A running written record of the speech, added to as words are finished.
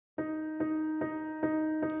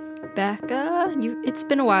Becca, it's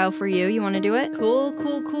been a while for you. You want to do it? Cool.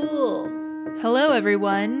 Hello,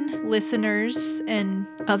 everyone, listeners and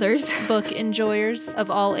Others. book enjoyers of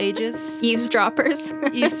all ages. Eavesdroppers.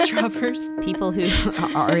 People who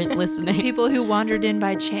aren't listening. People who wandered in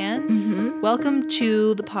by chance. Mm-hmm. Welcome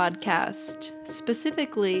to the podcast,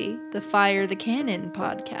 specifically the Fire the Cannon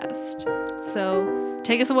podcast. So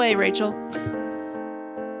take us away, Rachel.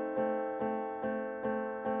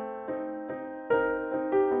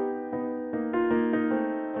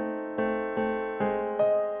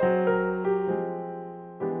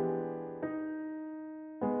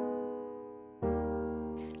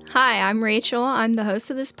 Hi, I'm Rachel. I'm the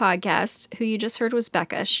host of this podcast. Who you just heard was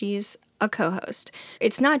Becca. She's a co-host.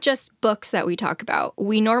 It's not just books that we talk about.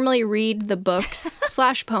 We normally read the books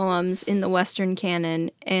 / poems in the Western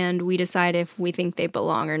canon, and we decide if we think they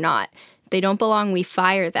belong or not. If they don't belong, we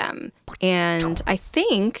fire them. And I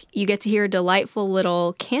think you get to hear a delightful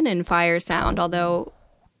little cannon fire sound, although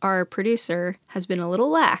our producer has been a little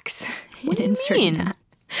lax in inserting that.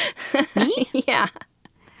 Me? Yeah.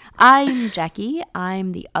 I'm Jackie.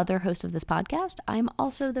 I'm the other host of this podcast. I'm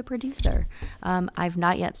also the producer. I've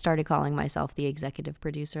not yet started calling myself the executive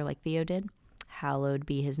producer like Theo did. Hallowed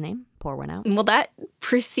be his name. Pour one out. Well, that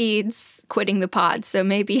precedes quitting the pod, so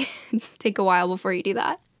maybe take a while before you do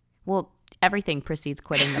that. Well, everything precedes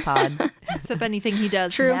quitting the pod. Except anything he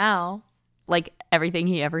does True. now. Like everything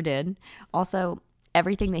he ever did. Also,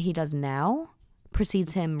 everything that he does now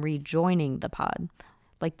precedes him rejoining the pod.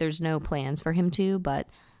 Like there's no plans for him to, but...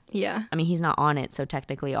 Yeah. I mean, he's not on it, so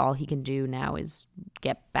technically all he can do now is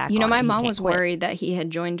get back on it. You know, my He mom can't was quit. worried that he had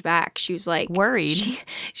joined back. She was like... Worried?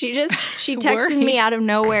 She texted me out of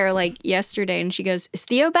nowhere like yesterday, and she goes, "Is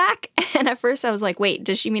Theo back?" And at first I was like, wait,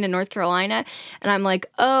 does she mean in North Carolina? And I'm like,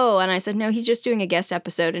 oh. And I said, no, he's just doing a guest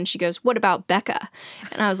episode. And she goes, what about Becca?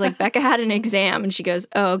 And I was like, Becca had an exam. And she goes,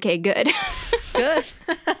 oh, okay, good. Good.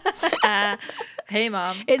 Hey,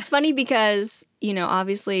 Mom. It's funny because, you know,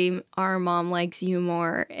 obviously our mom likes you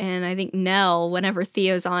more. And I think Nell, whenever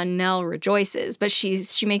Theo's on, Nell rejoices. But she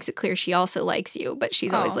makes it clear she also likes you. But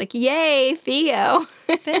she's always like, yay, Theo.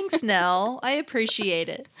 Thanks, Nell. I appreciate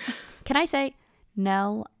it. Can I say,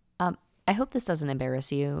 Nell, I hope this doesn't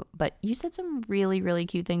embarrass you, but you said some really, really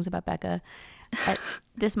cute things about Becca.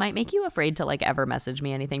 This might make you afraid to like ever message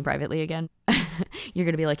me anything privately again. You're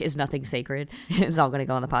going to be like, is nothing sacred? It's all going to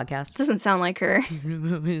go on the podcast. Doesn't sound like her.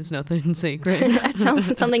 Is nothing sacred? That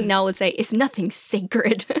sounds something Nell would say, it's nothing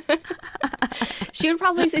sacred. She would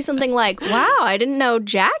probably say something like, wow, I didn't know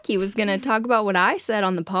Jackie was going to talk about what I said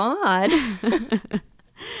on the pod.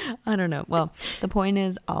 I don't know. Well, the point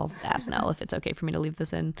is, I'll ask Nell if it's okay for me to leave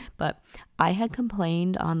this in. But I had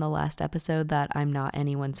complained on the last episode that I'm not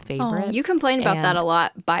anyone's favorite. You complain about that a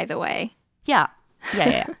lot, by the way. Yeah,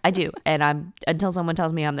 I do. And until someone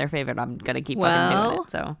tells me I'm their favorite, I'm going to keep fucking doing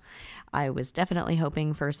it. So I was definitely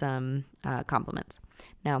hoping for some compliments.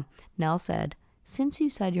 Now, Nell said, since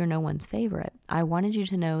you said you're no one's favorite, I wanted you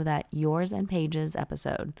to know that yours and Paige's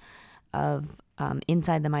episode of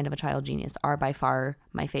Inside the Mind of a Child Genius are by far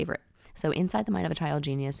my favorite. So Inside the Mind of a Child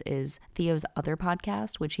Genius is Theo's other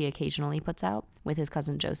podcast, which he occasionally puts out with his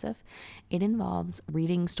cousin Joseph. It involves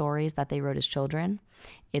reading stories that they wrote as children.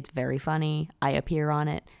 It's very funny. I appear on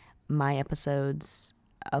it. My episodes,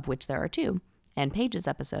 of which there are 2, and Paige's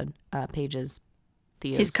episode, Paige's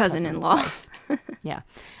Theo's his cousin-in-law. Yeah,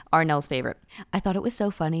 are Nell's favorite. I thought it was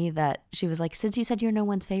so funny that she was like, since you said you're no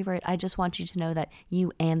one's favorite, I just want you to know that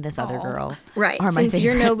you and this other girl Right. are my Since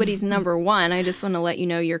you're favorites. nobody's number one, I just want to let you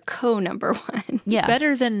know you're co-number one. Yeah. It's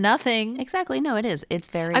better than nothing. Exactly. No, it is. It's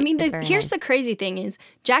very, I mean, it's very here's nice. the crazy thing is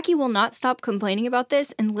Jackie will not stop complaining about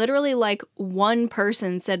this, and literally like one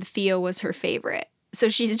person said Theo was her favorite. So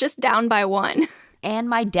she's just down by one. And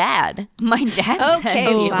my dad. My dad Okay, said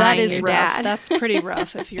Oh, fine, that is your rough. dad. That's pretty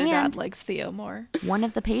rough if your And- dad likes Theo more. one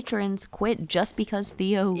of the patrons quit just because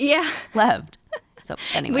Theo Yeah. left. So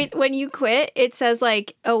anyway. When you quit, it says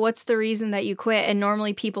like, oh, what's the reason that you quit? And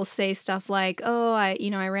normally people say stuff like, oh, I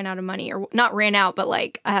ran out of money, or not ran out, but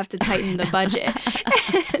like I have to tighten the budget.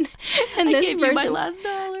 and I this gave you my person, last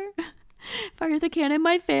dollar. Fire the cannon,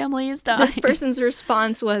 my family is dying. this person's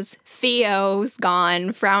response was, Theo's gone,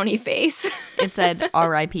 frowny face. It said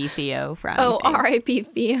R.I.P. Theo. Frowny Oh, face. R.I.P.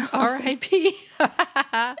 Theo. R.I.P.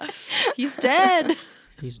 He's dead.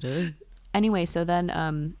 He's dead. Anyway, so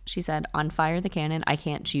then she said, on Fire the Cannon, I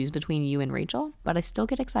can't choose between you and Rachel, but I still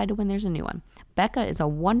get excited when there's a new one. Becca is a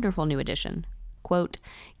wonderful new addition. Quote,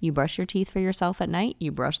 you brush your teeth for yourself at night,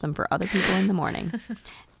 you brush them for other people in the morning.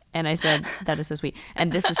 And I said, that is so sweet.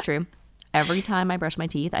 And this is true. Every time I brush my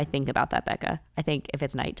teeth, I think about that, Becca. I think if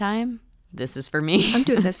it's nighttime, this is for me. I'm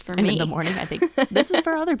doing this for and me. in the morning, I think, this is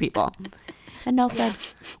for other people. And Nell said,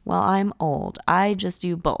 well, I'm old. I just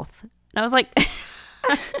do both. And I was like,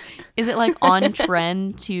 is it like on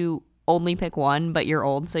trend to only pick one, but you're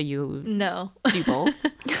old, so you No. do both?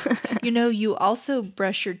 You also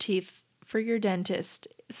brush your teeth for your dentist.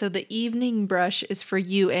 So the evening brush is for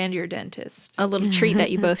you and your dentist. A little treat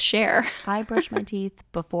that you both share. I brush my teeth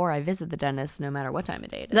before I visit the dentist, no matter what time of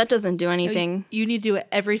day it is. That doesn't do anything. You need to do it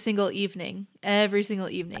every single evening. Every single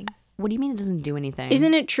evening. What do you mean it doesn't do anything?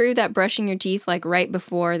 Isn't it true that brushing your teeth like right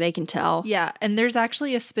before they can tell? Yeah, and there's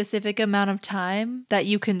actually a specific amount of time that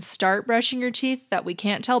you can start brushing your teeth that we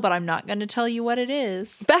can't tell, but I'm not going to tell you what it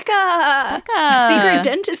is. Becca! Secret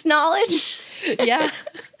dentist knowledge? Yeah.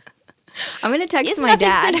 I'm going to text It's my nothing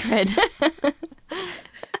dad. secret.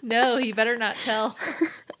 No, he better not tell.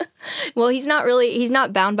 Well, he's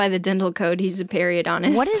not bound by the dental code. He's a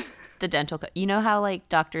periodontist. What is the dental code? You know how like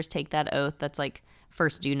doctors take that oath that's like,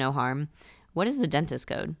 first do no harm? What is the dentist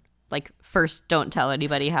code? Like, first don't tell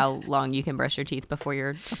anybody how long you can brush your teeth before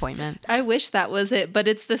your appointment. I wish that was it, but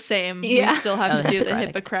it's the same. Yeah. We still have to do the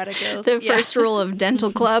Hippocratic. Hippocratic oath. the Yeah. first rule of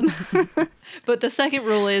dental club? But the second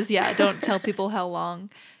rule is, don't tell people how long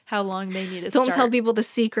they need to Don't start. tell people the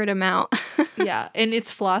secret amount. Yeah, and it's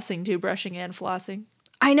flossing too, brushing and flossing.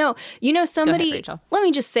 I know. Somebody. Rachel. Let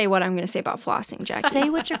me just say what I'm going to say about flossing, Jackie. Say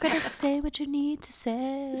what you're going to say, what you need to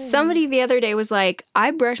say. Somebody the other day was like,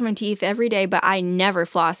 I brush my teeth every day, but I never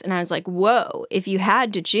floss. And I was like, whoa, if you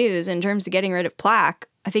had to choose in terms of getting rid of plaque,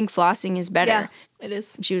 I think flossing is better. Yeah, it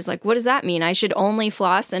is. She was like, what does that mean? I should only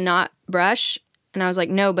floss and not brush? And I was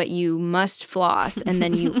like, no, but you must floss. And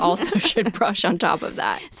then you also should brush on top of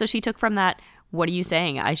that. So she took from that, what are you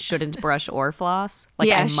saying? I shouldn't brush or floss? Like,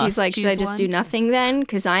 yeah, I she's must like, should I choose just one? do nothing then?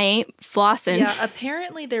 Because I ain't flossing. Yeah,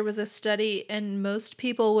 apparently there was a study, and most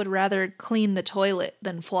people would rather clean the toilet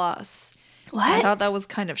than floss. What? I thought that was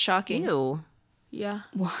kind of shocking. Ew. Yeah.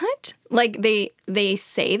 What? Like they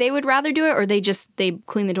say they would rather do it, or they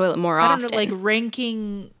clean the toilet more I often? don't know, like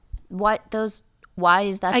ranking. Why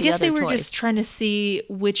is that I the guess other they were choice? just trying to see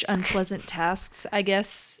which unpleasant tasks, I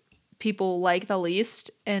guess, people like the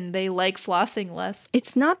least, and they like flossing less.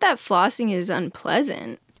 It's not that flossing is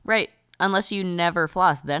unpleasant. Right. Unless you never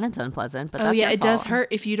floss, then it's unpleasant. But Oh that's yeah, your it does fault. hurt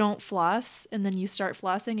if you don't floss and then you start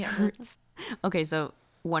flossing. It hurts. Okay, so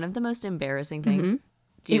one of the most embarrassing things.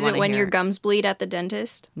 Do you Is it wanna when hear? your gums bleed at the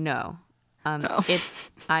dentist? No. Oh.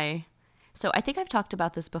 So I think I've talked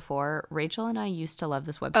about this before. Rachel and I used to love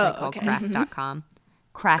this website called okay. crack.com.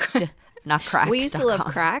 Cracked, not crack. We used to love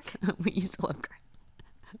crack. We used to love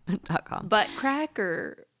crack.com. Butt crack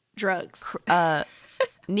or drugs?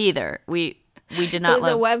 Neither. We did It not was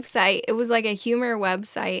love a website. It was like a humor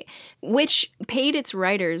website, which paid its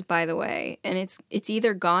writers, by the way. And it's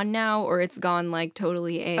either gone now or it's gone like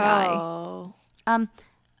totally AI. Oh.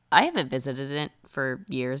 I haven't visited it for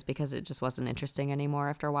years because it just wasn't interesting anymore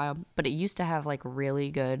after a while. But it used to have like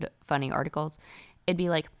really good, funny articles. It'd be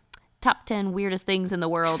like top 10 weirdest things in the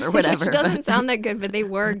world or whatever. Which doesn't sound that good, but they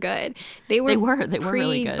were good. They were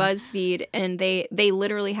really good. BuzzFeed, and they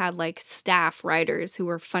literally had like staff writers who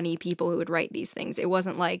were funny people who would write these things. It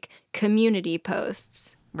wasn't like community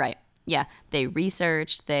posts. Right. Yeah. They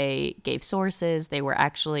researched, they gave sources, they were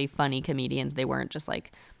actually funny comedians. They weren't just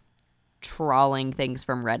like trawling things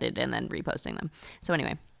from Reddit and then reposting them. So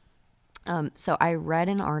anyway, so I read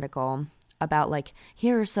an article about like,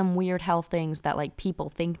 here are some weird health things that like people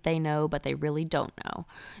think they know, but they really don't know.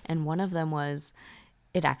 And one of them was,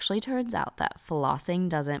 it actually turns out that flossing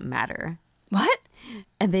doesn't matter. What?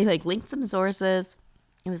 And they like linked some sources.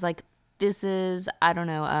 It was like, this is, I don't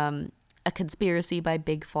know, a conspiracy by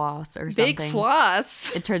Big Floss or something. Big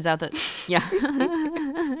floss. It turns out that, yeah,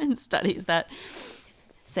 in studies that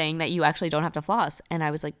saying that you actually don't have to floss. And I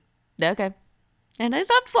was like, okay. And I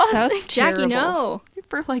stopped flossing. That's Jackie, terrible. no.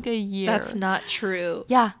 For like a year. That's not true.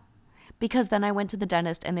 Yeah. Because then I went to the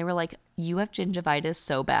dentist and they were like, you have gingivitis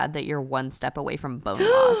so bad that you're one step away from bone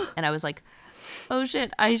loss. And I was like, oh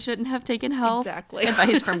shit, I shouldn't have taken health Exactly.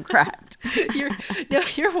 advice from Cracked.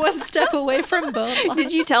 You're one step away from bone loss.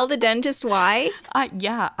 Did you tell the dentist why?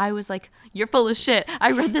 I was like, you're full of shit.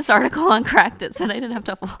 I read this article on Cracked that said I didn't have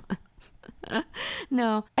to floss.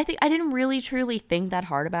 No, I think I didn't really truly think that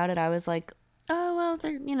hard about it. I was like, oh well,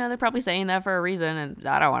 they're probably saying that for a reason, and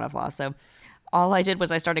I don't want to floss. So all I did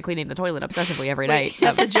was I started cleaning the toilet obsessively every night.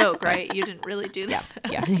 That's a joke, right? You didn't really do that.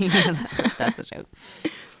 Yeah, that's a joke.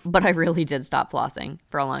 But I really did stop flossing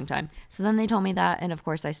for a long time. So then they told me that, and of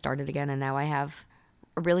course I started again, and now I have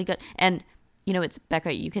a really good. And It's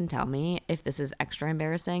Becca, you can tell me if this is extra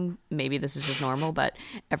embarrassing. Maybe this is just normal, but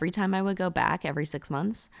every time I would go back every 6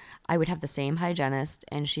 months, I would have the same hygienist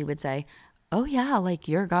and she would say, oh yeah, like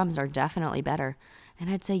your gums are definitely better. And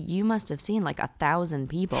I'd say, you must have seen like 1,000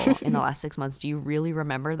 people in the last 6 months. Do you really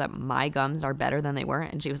remember that my gums are better than they were?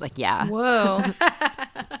 And she was like, yeah. Whoa.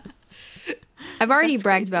 I've already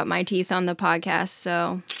bragged about my teeth on the podcast,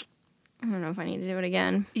 so I don't know if I need to do it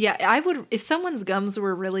again. Yeah, I would, if someone's gums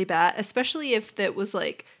were really bad, especially if that was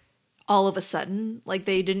like all of a sudden, like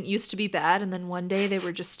they didn't used to be bad and then one day they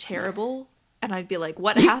were just terrible. And I'd be like,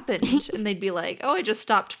 what happened? And they'd be like, oh, I just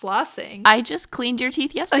stopped flossing. I just cleaned your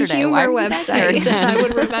teeth yesterday. A humor website. I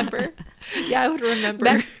would remember. Yeah, I would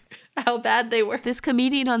remember how bad they were. This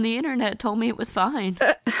comedian on the internet told me it was fine.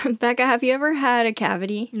 Becca, have you ever had a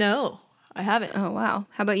cavity? No, I haven't. Oh, wow.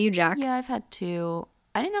 How about you, Jack? Yeah, I've had 2.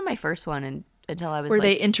 I didn't have my first one until I was Were like,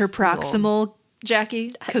 they interproximal,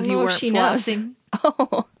 Jackie? Because you weren't flossing?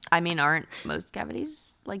 Oh. I mean, aren't most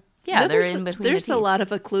cavities like, yeah, no, they're in between There's the a teeth. lot of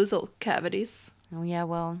occlusal cavities. Oh, yeah,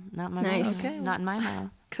 well, not in my Nice. mouth. Okay. Not in my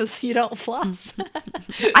mouth. Because you don't floss.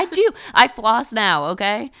 I do. I floss now,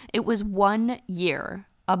 okay? It was 1 year,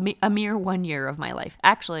 a mere 1 year of my life.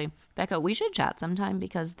 Actually, Becca, we should chat sometime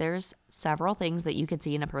because there's several things that you could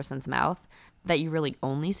see in a person's mouth that you really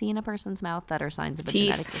only see in a person's mouth that are signs of a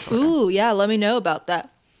genetic disorder. Ooh, yeah, let me know about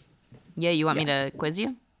that. Yeah, you want me to quiz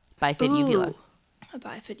you? Bifid uvula. A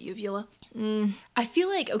bifid uvula. I feel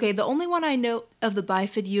like, okay, the only one I know of the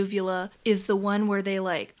bifid uvula is the one where they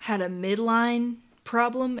like had a midline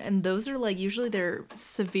problem, and those are like usually they're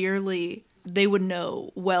severely, they would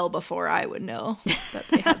know well before I would know that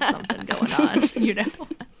they had something going on, you know?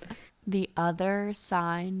 The other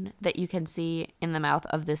sign that you can see in the mouth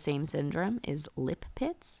of the same syndrome is lip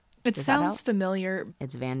pits. It sounds familiar.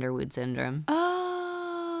 It's van der Wood syndrome.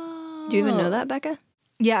 Oh. Do you even know that, Becca?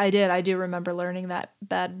 Yeah, I did. I do remember learning that,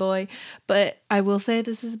 bad boy. But I will say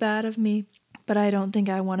this is bad of me, but I don't think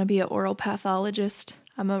I want to be an oral pathologist.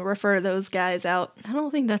 I'm going to refer those guys out. I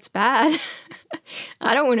don't think that's bad.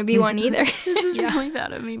 I don't want to be one either. This is really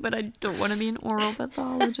bad of me, but I don't want to be an oral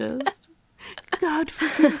pathologist. God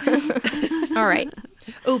forgive me. All right.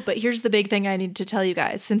 Oh, but here's the big thing I need to tell you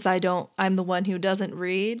guys. Since I'm the one who doesn't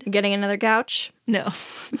read. Getting another couch? No.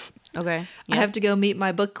 Okay. Yes. I have to go meet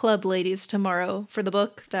my book club ladies tomorrow for the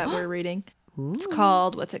book that we're reading. Ooh. It's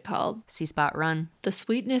called, what's it called? C-Spot Run. The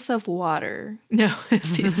Sweetness of Water. No,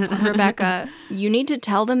 C-Spot. Rebecca, you need to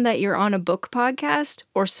tell them that you're on a book podcast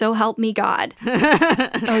or so help me God.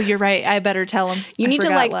 Oh, you're right. I better tell them. You need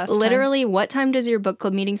to literally, what time does your book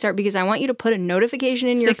club meeting start? Because I want you to put a notification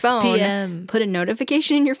in your 6 phone. p.m. Put a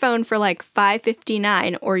notification in your phone for like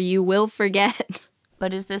 5:59 or you will forget.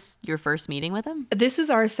 But is this your first meeting with him? This is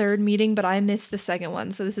our third meeting, but I missed the second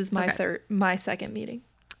one. So this is my second meeting.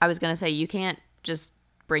 I was going to say, you can't just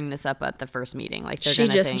bring this up at the first meeting. Like She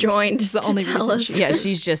just joined. It's the only tell reason. us. Yeah,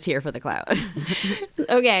 she's just here for the clout.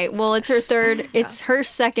 Okay, well, it's her third. It's her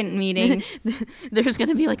second meeting. There's going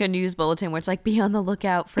to be like a news bulletin where it's like, be on the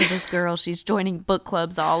lookout for this girl. She's joining book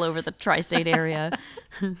clubs all over the tri-state area.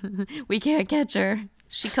 We can't catch her.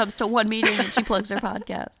 She comes to one meeting and she plugs her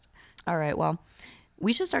podcast. All right, well,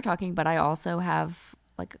 we should start talking, but I also have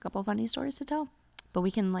like a couple funny stories to tell. But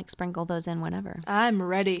we can like sprinkle those in whenever. I'm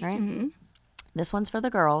ready. Right? Mm-hmm. This one's for the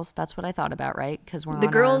girls. That's what I thought about, right? Because we're The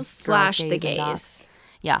on girls our / the gays.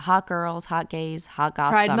 Yeah, hot girls, hot gays, hot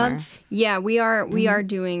goth Pride summer. Month. Yeah, we are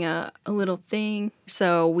doing a little thing.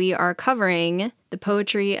 So we are covering the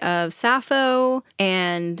poetry of Sappho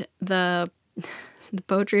and the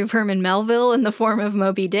poetry of Herman Melville in the form of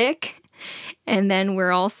Moby Dick. And then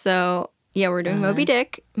we're also we're doing Moby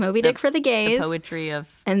Dick for the gays. The poetry of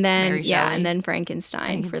and then Mary Shelley. and then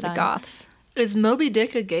Frankenstein for the goths. Is Moby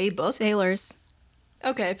Dick a gay book? Sailors.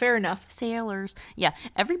 Okay, fair enough. Sailors. Yeah,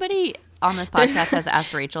 everybody on this podcast has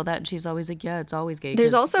asked Rachel that, and she's always like, yeah, it's always gay.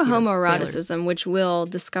 There's 'cause, also you know, homoeroticism, sailors. which we'll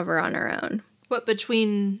discover on our own. What,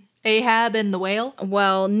 between Ahab and the whale?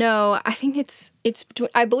 Well, no, I think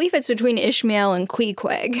I believe it's between Ishmael and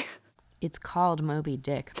Queequeg. It's called Moby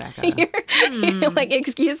Dick, Becca. You're like,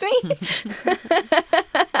 excuse me?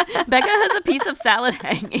 Becca has a piece of salad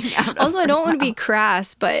hanging out. Also, I don't want to be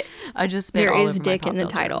crass, but I just spit there all is over my dick in the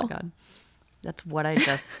pop filter. title. Oh my God. That's what I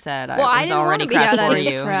just said. Well, I was didn't already wanna be- crass Yeah, that for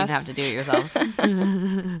is you. crass. You'd have to do it yourself.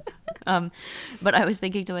 But I was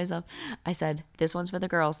thinking to myself, I said, this one's for the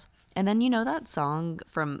girls. And then you know that song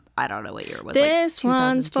from, I don't know what year it was. This like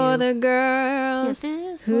one's for 2002? the girls. Yeah,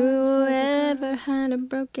 this one's for the Whoever had a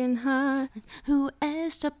broken heart. Who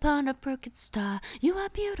aced upon a broken star. You are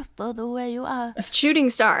beautiful the way you are. Shooting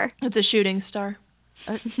star. It's a shooting star.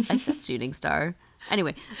 I said shooting star.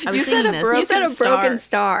 Anyway, I was You singing said a this. broken You said a broken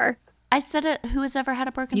star. I said it. Who has ever had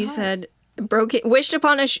a broken You heart? said wished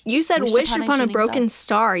upon a broken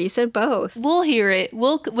star. You said both. We'll hear it.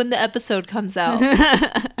 When the episode comes out.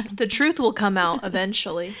 The truth will come out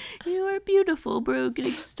eventually. You are beautiful,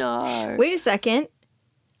 broken star. Wait a second.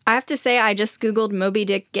 I have to say, I just Googled Moby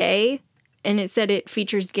Dick gay, and it said it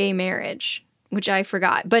features gay marriage, which I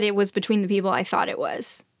forgot. But it was between the people I thought it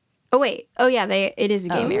was. Oh, wait. Oh, yeah, it is a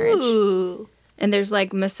gay marriage. Ooh. And there's,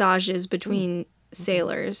 like, massages between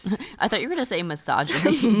sailors. I thought you were going to say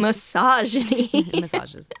misogyny. Misogyny.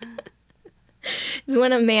 Massages. It's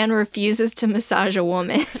when a man refuses to massage a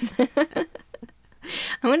woman.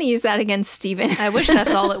 I'm going to use that against Steven. I wish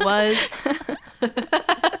that's all it was.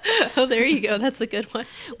 Oh, there you go. That's a good one.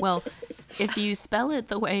 Well, if you spell it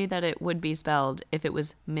the way that it would be spelled, if it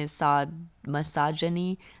was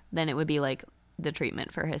misogyny, then it would be like the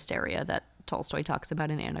treatment for hysteria that Tolstoy talks about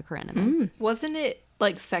in Anna Karenina. Wasn't it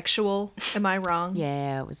like sexual? Am I wrong?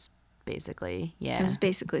 Yeah, it was basically, yeah. It was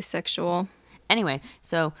basically sexual. Anyway,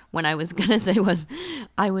 so what I was going to say was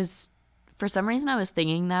for some reason I was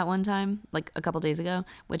singing that one time, like a couple days ago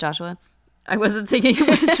with Joshua. I wasn't singing it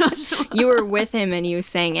with Joshua. You were with him and you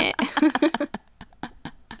sang it.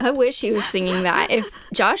 I wish he was singing that. If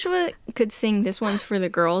Joshua could sing This One's for the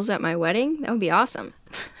Girls at my wedding, that would be awesome.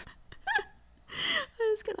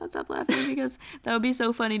 I just cannot stop laughing because that would be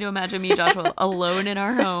so funny to imagine me and Joshua alone in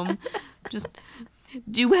our home, just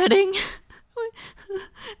duetting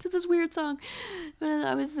to this weird song. But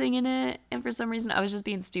I was singing it, and for some reason I was just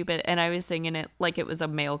being stupid, and I was singing it like it was a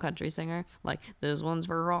male country singer, like this one's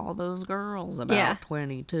for all those girls about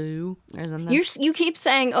 22 or something. You keep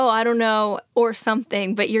saying, oh, I don't know, or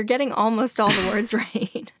something, but you're getting almost all the words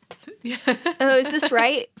right. Oh, is this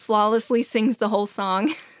right? Flawlessly sings the whole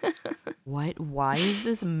song. What? Why is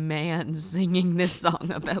this man singing this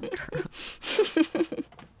song about girls?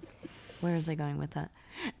 Where is I going with that?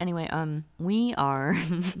 Anyway, we are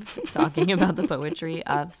talking about the poetry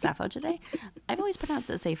of Sappho today. I've always pronounced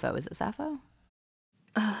it Sappho. Is it Sappho?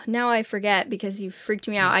 Now I forget because you freaked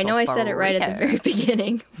me out. I know I said it right at the very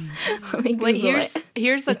beginning. Let me Google it.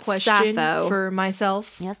 Here's a question for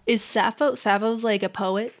myself. Yes. Is Sappho's like a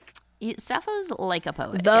poet? Sappho's like a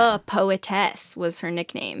poet. The poetess was her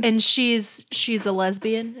nickname. And she's a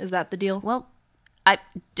lesbian? Is that the deal? Well,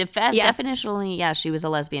 definitionally, yeah, she was a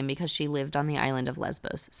lesbian because she lived on the island of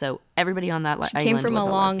Lesbos. So everybody on that island came from was a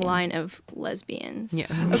long lesbian. line of lesbians. Yeah.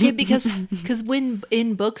 Okay, because when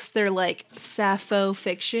in books they're like Sappho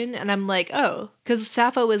fiction, and I'm like, oh, because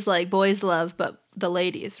Sappho is like boys love, but the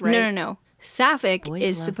ladies, right? No. Sapphic Boys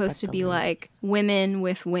is love, supposed but to the be like women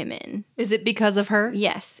with women. Is it because of her?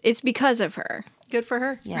 Yes, it's because of her. Good for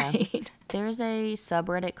her. Yeah. Right. There's a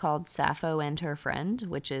subreddit called Sappho and Her Friend,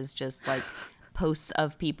 which is just like posts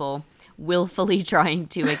of people willfully trying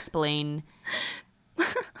to explain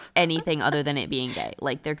anything other than it being gay.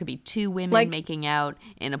 Like there could be two women making out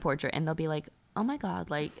in a portrait and they'll be like, oh my God,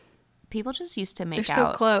 like people just used to make They're so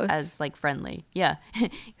out close. as like friendly. Yeah.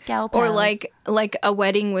 Gal Or pals. like a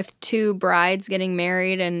wedding with two brides getting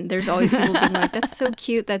married, and there's always people being like, that's so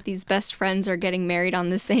cute that these best friends are getting married on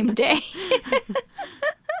the same day.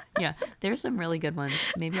 Yeah, there's some really good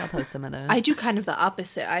ones. Maybe I'll post some of those. I do kind of the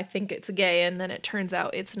opposite. I think it's gay, and then it turns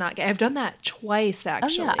out it's not gay. I've done that twice,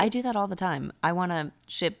 actually. Oh yeah, I do that all the time. I want to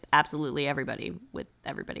ship absolutely everybody with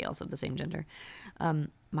everybody else of the same gender.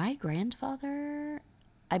 My grandfather,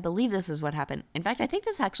 I believe this is what happened. In fact, I think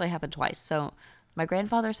this actually happened twice. So my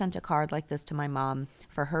grandfather sent a card like this to my mom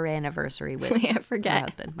for her anniversary with Wait, I forget. my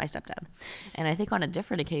husband, my stepdad. And I think on a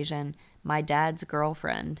different occasion, my dad's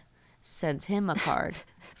girlfriend sends him a card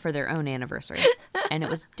for their own anniversary. And it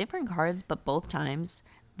was different cards, but both times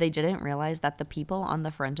they didn't realize that the people on the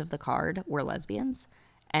front of the card were lesbians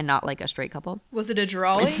and not like a straight couple. Was it a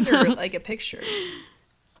drawing or like a picture?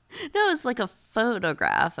 No, it was like a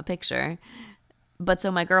photograph, a picture. But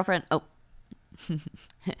so my girlfriend,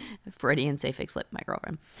 Freudian safe slip, my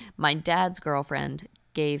girlfriend. My dad's girlfriend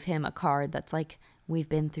gave him a card that's like, we've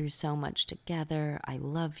been through so much together. I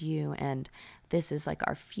love you. And this is like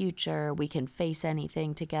our future. We can face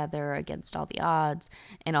anything together against all the odds.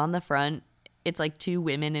 And on the front, it's like two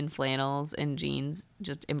women in flannels and jeans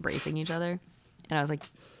just embracing each other. And I was like,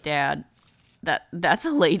 Dad, that's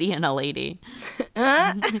a lady and a lady.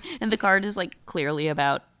 And the card is like clearly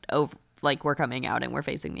about, like we're coming out and we're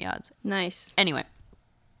facing the odds. Nice. Anyway,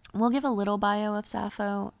 we'll give a little bio of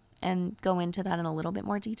Sappho and go into that in a little bit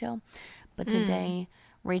more detail. But today,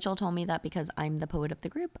 Rachel told me that because I'm the poet of the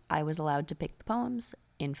group, I was allowed to pick the poems.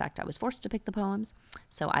 In fact, I was forced to pick the poems.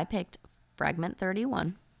 So I picked Fragment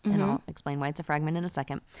 31, and I'll explain why it's a fragment in a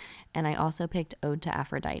second. And I also picked Ode to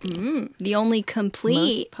Aphrodite. The only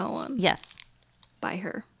complete poem Yes. by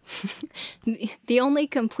her. The only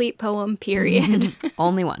complete poem, period.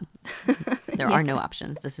 Only one. There are no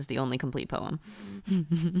options. This is the only complete poem.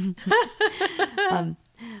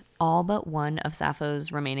 All but one of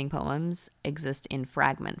Sappho's remaining poems exist in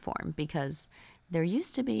fragment form because there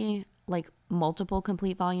used to be like multiple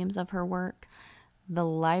complete volumes of her work. The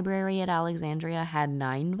library at Alexandria had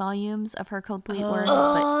 9 volumes of her complete works,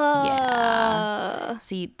 but yeah.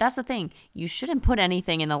 See, that's the thing. You shouldn't put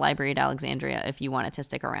anything in the library at Alexandria if you want it to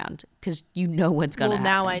stick around because you know what's going to happen.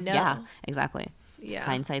 Well, now I know. Yeah, exactly. Yeah.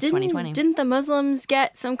 Hindsight's 2020. Didn't the Muslims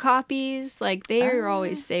get some copies? Like, they're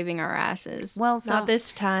always saving our asses. Well, so Not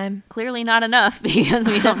this time. clearly not enough because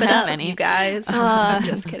we don't Step it have up, any. you guys. I'm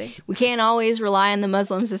just kidding. We can't always rely on the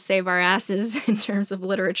Muslims to save our asses in terms of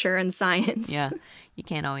literature and science. Yeah, you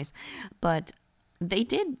can't always. But they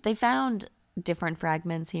found different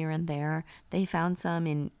fragments here and there. They found some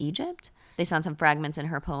in Egypt. They found some fragments in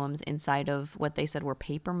her poems inside of what they said were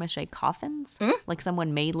paper mache coffins. Like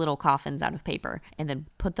someone made little coffins out of paper and then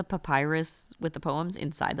put the papyrus with the poems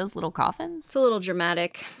inside those little coffins. It's a little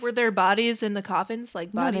dramatic. Were there bodies in the coffins?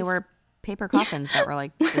 Like No, bodies? they were paper coffins that were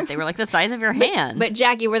like the size of your hand. But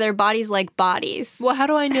Jackie, were their bodies like bodies? Well, how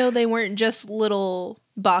do I know they weren't just little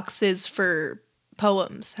boxes for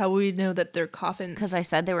poems? How would we know that they're coffins? Because I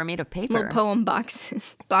said they were made of paper. Little poem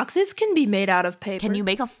boxes. Boxes can be made out of paper. Can you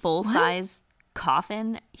make a full-size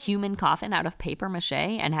human coffin out of paper mache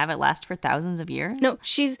and have it last for thousands of years? No,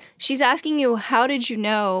 she's asking you, how did you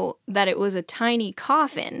know that it was a tiny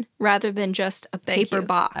coffin rather than just a paper you.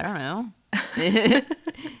 box? I don't know.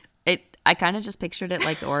 I kind of just pictured it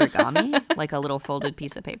like origami, like a little folded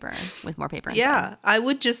piece of paper with more paper inside. Yeah, I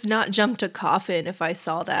would just not jump to coffin if I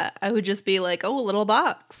saw that. I would just be like, oh, a little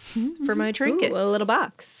box for my trinkets. Ooh, a little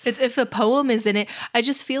box. If a poem is in it, I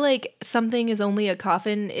just feel like something is only a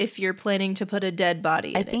coffin if you're planning to put a dead body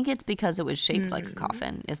in I think it's because it was shaped like Hmm. a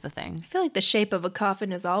coffin is the thing. I feel like the shape of a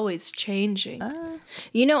coffin is always changing.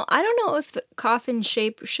 You know, I don't know if the coffin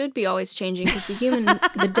shape should be always changing because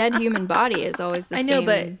the dead human body is always the I same know,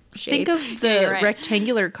 but shape. think of the you're right.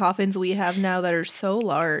 rectangular coffins we have now that are so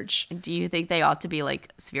large. Do you think they ought to be like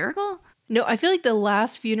spherical? No, I feel like the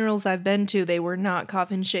last funerals I've been to, they were not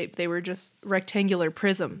coffin shaped. They were just rectangular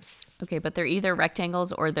prisms. Okay, but they're either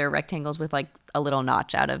rectangles or they're rectangles with like a little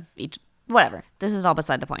notch out of each. Whatever. This is all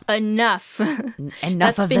beside the point. Enough. Enough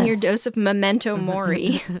That's of been this. your dose of memento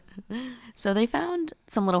mori. So they found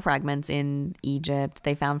some little fragments in Egypt.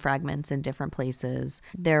 They found fragments in different places.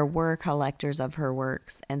 There were collectors of her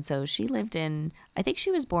works. And so she lived in, I think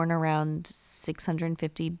she was born around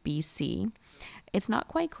 650 BC. It's not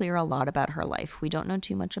quite clear a lot about her life. We don't know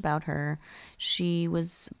too much about her. She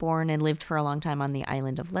was born and lived for a long time on the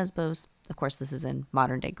island of Lesbos. Of course, this is in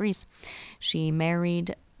modern day Greece. She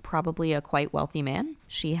married probably a quite wealthy man.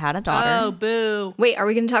 She had a daughter. Oh, boo. Wait, are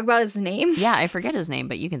we going to talk about his name? Yeah, I forget his name,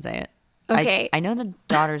 but you can say it. Okay. I know the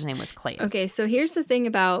daughter's name was Cleis. Okay, so here's the thing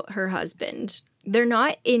about her husband. They're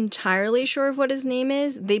not entirely sure of what his name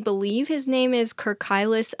is. They believe his name is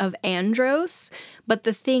Kirkylus of Andros, but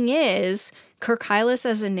the thing is, Kirkylus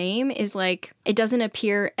as a name is like, it doesn't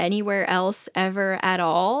appear anywhere else ever at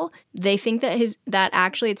all. They think that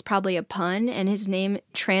actually it's probably a pun, and his name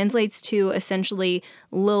translates to essentially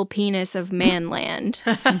Lil Penis of Manland.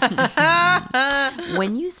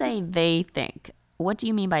 When you say they think, what do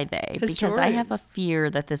you mean by they? Because I have a fear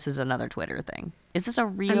that this is another Twitter thing. Is this a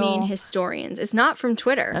real... I mean, historians. It's not from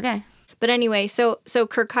Twitter. Okay. But anyway, so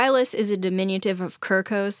Kirkylus is a diminutive of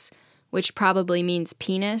Kirkos, which probably means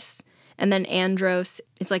penis. And then Andros,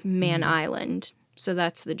 it's like man island. So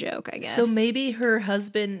that's the joke, I guess. So maybe her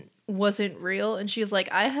husband wasn't real and she was like,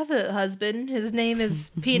 I have a husband. His name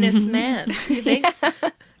is Penis Man. You think?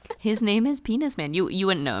 His name is Penis Man. You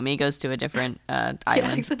wouldn't know him. He goes to a different Yeah,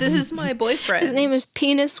 island. so this is my boyfriend. His name is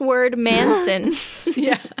Penis Word Manson.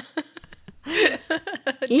 Yeah. Yeah.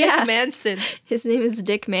 Dick Manson. His name is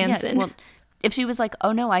Dick Yeah, Manson. well, if she was like,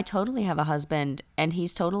 oh no, I totally have a husband and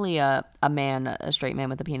he's totally a man, a straight man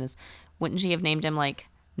with a penis, wouldn't she have named him like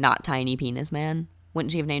not tiny penis man?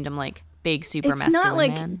 Wouldn't she have named him like big super it's masculine not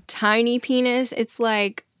like man? tiny penis. It's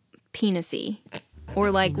like penisy.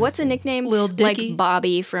 Or like, what's a nickname? Lil Dicky? Like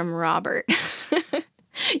Bobby from Robert.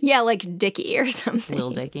 Yeah, like Dicky or something.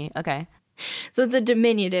 Lil Dicky. Okay. So it's a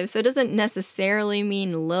diminutive. So it doesn't necessarily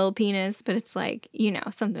mean lil penis, but it's like,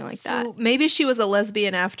 something like that. So maybe she was a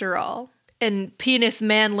lesbian after all. And Penis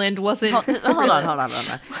Manland wasn't. Hold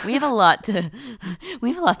on. We have a lot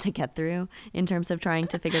to get through in terms of trying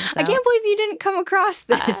to figure this out. I can't believe you didn't come across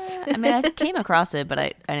this. I mean, I came across it, but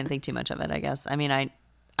I didn't think too much of it, I guess. I mean,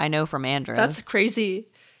 I know from Andros. That's crazy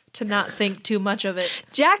to not think too much of it.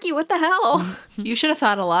 Jackie, what the hell? You should have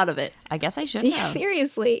thought a lot of it. I guess I should have.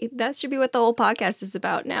 Seriously, that should be what the whole podcast is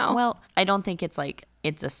about now. Well, I don't think it's like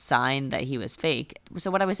it's a sign that he was fake.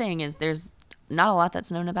 So what I was saying is there's not a lot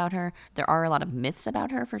that's known about her. There are a lot of myths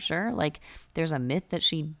about her for sure. Like there's a myth that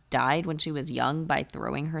she died when she was young by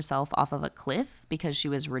throwing herself off of a cliff because she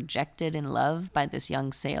was rejected in love by this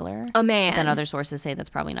young sailor. A man. Then other sources say that's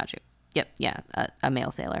probably not true. Yep, yeah, a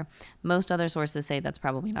male sailor. Most other sources say that's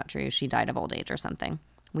probably not true. She died of old age or something.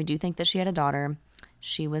 We do think that she had a daughter.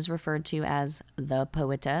 She was referred to as the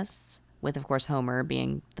poetess, with, of course, Homer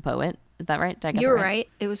being the poet. Is that right? Did I get You that were right.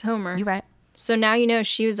 It was Homer. You're right. So now you know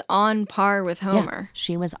she was on par with Homer. Yeah,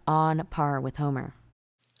 she was on par with Homer.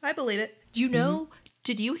 I believe it. Do you know,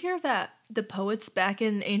 did you hear that the poets back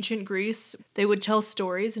in ancient Greece, they would tell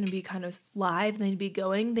stories and it'd be kind of live and they'd be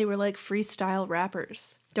going? They were like freestyle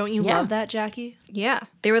rappers. Don't you love that, Jackie? Yeah.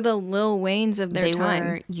 They were the Lil Waynes of their time. They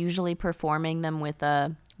were usually performing them with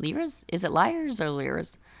lyres. Is it lyres or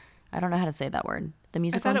lyres? I don't know how to say that word. The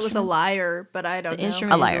musical I thought it was a lyre, but I don't know. The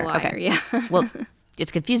instrument A lyre, is a lyre, okay. yeah. Well,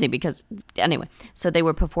 it's confusing because, anyway, so they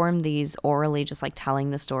would perform these orally, just like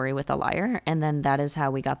telling the story with a lyre, and then that is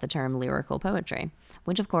how we got the term lyrical poetry,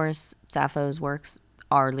 which, of course, Sappho's works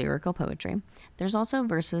are lyrical poetry. There's also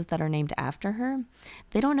verses that are named after her.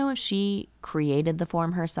 They don't know if she created the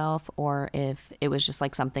form herself or if it was just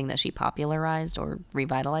like something that she popularized or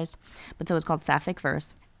revitalized, but so it's called Sapphic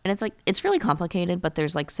verse. And it's like, it's really complicated, but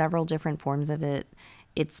there's like several different forms of it.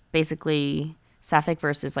 It's basically, Sapphic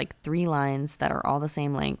verse is like 3 lines that are all the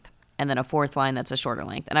same length, and then a 4th line that's a shorter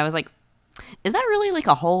length. And I was like, is that really like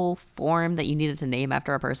a whole form that you needed to name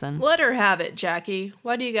after a person? Let her have it, Jackie.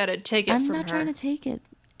 Why do you got to take it from her? I'm not trying to take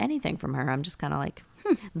anything from her. I'm just kind of like,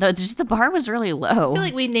 the bar was really low. I feel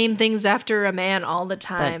like we name things after a man all the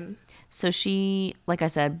time. So she, like I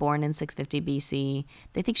said, born in 650 BC.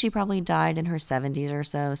 They think she probably died in her 70s or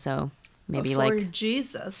so. So maybe Before like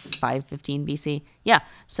Jesus. 515 BC. Yeah.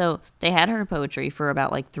 So they had her poetry for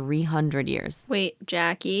about like 300 years. Wait,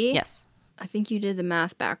 Jackie? Yes. I think you did the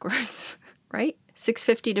math backwards, right?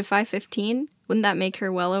 650 to 515? Wouldn't that make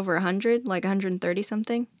her well over 100, like 130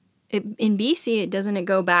 something? In BC, doesn't it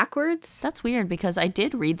go backwards? That's weird because I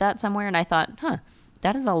did read that somewhere and I thought,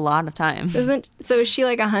 that is a lot of time. So is she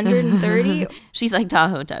like 130? She's like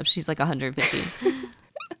Tahotep. She's like 115.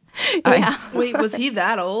 Yeah. Wait, was he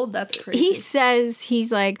that old? That's crazy. He says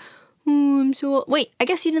he's like, I'm so old. Wait, I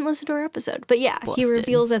guess you didn't listen to our episode. But yeah, he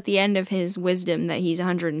reveals at the end of his wisdom that he's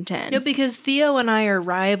 110. No, because Theo and I are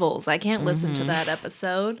rivals. I can't listen to that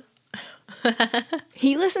episode.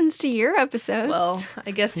 He listens to your episodes. Well, I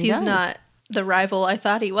guess He he's does. not the rival I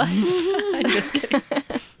thought he was. I'm just kidding.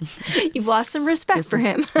 You've lost some respect for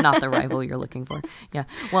him. Not the rival you're looking for. Yeah.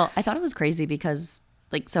 Well, I thought it was crazy because,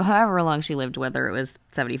 like, so however long she lived, whether it was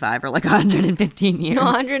 75 or like 115 years. No,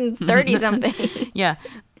 130 something. Yeah.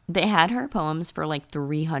 They had her poems for like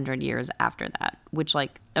 300 years after that, which,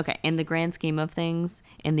 like, okay, in the grand scheme of things,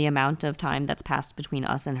 in the amount of time that's passed between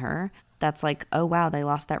us and her, that's like, oh, wow, they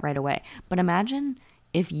lost that right away. But imagine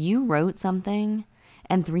if you wrote something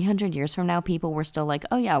and 300 years from now, people were still like,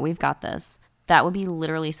 oh, yeah, we've got this. That would be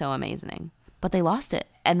literally so amazing. But they lost it.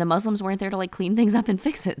 And the Muslims weren't there to like clean things up and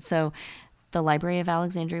fix it. So the Library of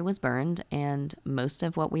Alexandria was burned. And most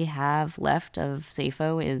of what we have left of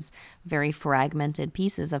Sappho is very fragmented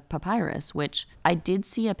pieces of papyrus, which I did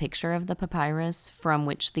see a picture of the papyrus from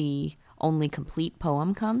which the only complete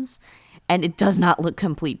poem comes. And it does not look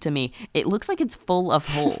complete to me. It looks like it's full of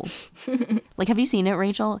holes. Like, have you seen it,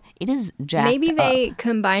 Rachel? It is jacked Maybe they up.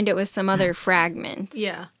 combined it with some other fragments.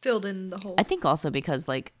 Yeah, filled in the hole. I think also because,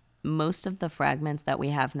 like, most of the fragments that we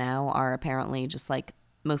have now are apparently just, like,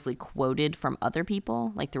 mostly quoted from other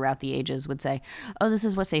people, like, throughout the ages would say, oh, this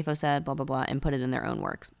is what Sappho said, blah, blah, blah, and put it in their own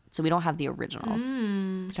works. So we don't have the originals.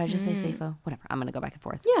 Did I just say Sappho? Whatever. I'm going to go back and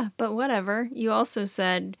forth. Yeah, but whatever. You also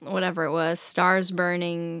said, whatever it was, stars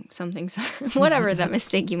burning, something, whatever that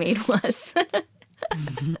mistake you made was.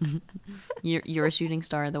 You're a shooting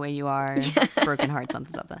star the way you are. Broken heart,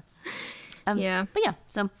 something, something. Yeah. But yeah,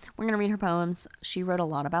 so we're going to read her poems. She wrote a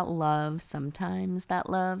lot about love. Sometimes that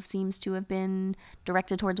love seems to have been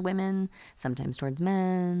directed towards women, sometimes towards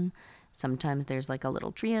men. Sometimes there's like a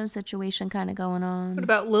little trio situation kind of going on. What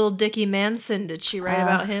about Lil Dicky Manson? Did she write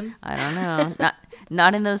about him? I don't know.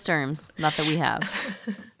 Not in those terms. Not that we have.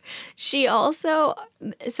 She also,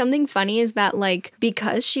 something funny is that, like,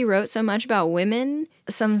 because she wrote so much about women,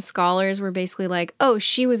 some scholars were basically like, oh,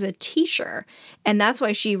 she was a teacher. And that's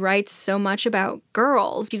why she writes so much about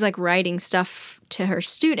girls. She's, like, writing stuff to her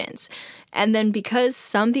students. And then because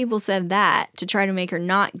some people said that to try to make her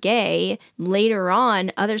not gay, later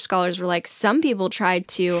on, other scholars were like, some people tried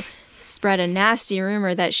to spread a nasty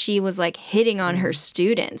rumor that she was like hitting on her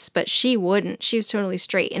students, but she wouldn't. She was totally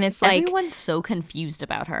straight. And it's like everyone's so confused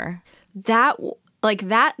about her. The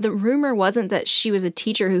rumor wasn't that she was a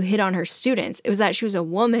teacher who hit on her students. It was that she was a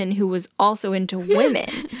woman who was also into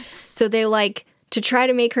women. So they to try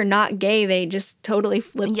to make her not gay, they just totally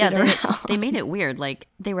flipped it around. They made it weird. Like,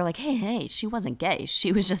 they were like, hey, she wasn't gay.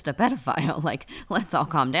 She was just a pedophile. Like, let's all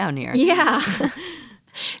calm down here. Yeah.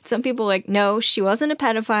 Some people were like, no, she wasn't a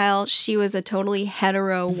pedophile. She was a totally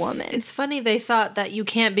hetero woman. It's funny they thought that you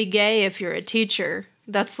can't be gay if you're a teacher.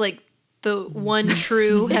 That's like the one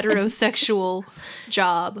true heterosexual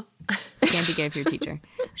job. Can't be gay if you're a teacher.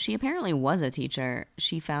 She apparently was a teacher.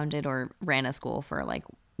 She founded or ran a school for like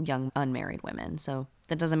young unmarried women. So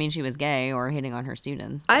that doesn't mean she was gay or hitting on her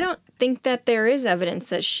students. I don't think that there is evidence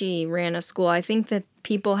that she ran a school. I think that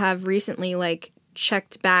people have recently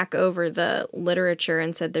checked back over the literature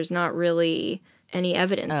and said there's not really any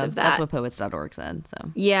evidence of that. That's what poets.org said.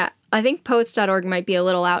 So yeah, I think poets.org might be a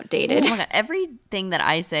little outdated. Oh my God. Everything that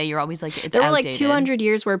I say, you're always like, it's there outdated. There were 200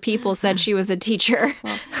 years where people said she was a teacher.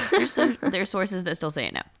 Well, there's sources that still say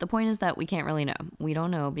it now. The point is that we can't really know. We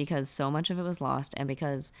don't know because so much of it was lost, and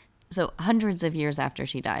because hundreds of years after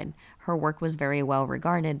she died, her work was very well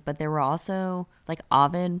regarded, but there were also,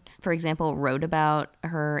 Ovid, for example, wrote about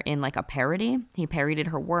her in, a parody. He parodied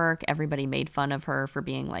her work. Everybody made fun of her for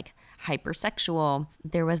being, hypersexual.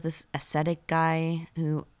 There was this ascetic guy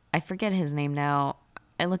who, I forget his name now.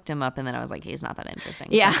 I looked him up, and then I was like, he's not that interesting.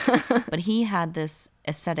 Yeah. But he had this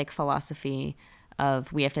ascetic philosophy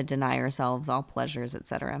of we have to deny ourselves all pleasures,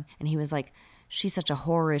 etc. And he was like, she's such a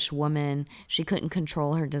whorish woman. She couldn't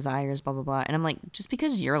control her desires, blah, blah, blah. And I'm like, just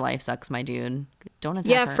because your life sucks, my dude, don't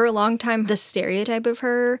attack her. Yeah, for a long time, the stereotype of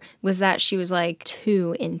her was that she was,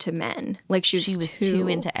 too into men. She was too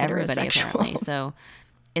into everybody, apparently. So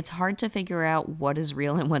it's hard to figure out what is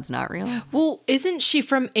real and what's not real. Well, isn't she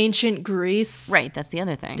from ancient Greece? Right, that's the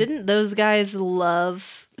other thing. Didn't those guys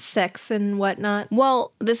love sex and whatnot?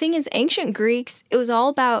 Well, the thing is, ancient Greeks, it was all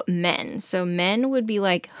about men. So men would be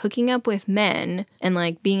hooking up with men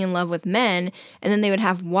and being in love with men, and then they would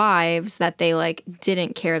have wives that they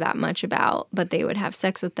didn't care that much about, but they would have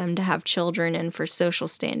sex with them to have children and for social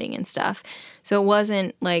standing and stuff. So it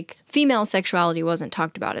wasn't female sexuality wasn't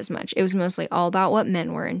talked about as much. It was mostly all about what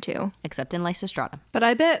men were into. Except in Lysistrata. But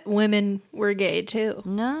I bet women were gay too.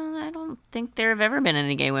 No, I don't think there have ever been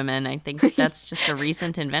any gay women. I think that's just a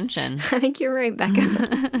recent invention. I think you're right,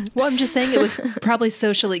 Becca. Well, I'm just saying it was probably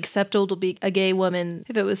socially acceptable to be a gay woman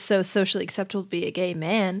if it was so socially acceptable to be a gay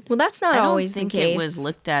man. Well, that's not always the case. I don't think it was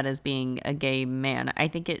looked at as being a gay man. I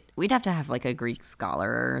think we'd have to have a Greek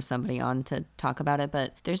scholar or somebody on to talk about it,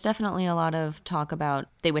 but there's definitely a lot of talk about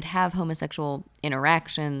they would have homosexual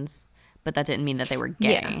interactions, but that didn't mean that they were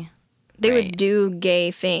gay. Yeah. They would do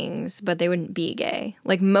gay things, but they wouldn't be gay.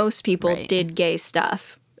 Most people did gay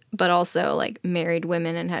stuff, but also married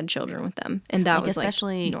women and had children with them, and that was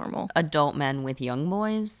especially normal. Adult men with young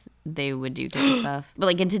boys, they would do gay stuff.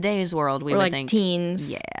 But in today's world, we would think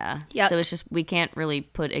teens. Yeah. Yep. So it's just we can't really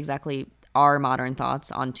put exactly our modern thoughts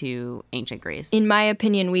onto ancient Greece. In my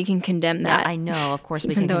opinion, we can condemn that. I know, of course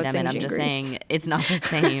we can condemn it. I'm just saying it's not the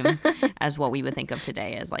same as what we would think of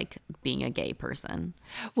today as being a gay person.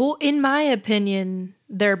 Well, in my opinion,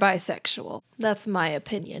 they're bisexual. That's my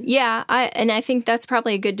opinion. Yeah, I think that's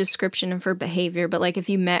probably a good description of her behavior. But if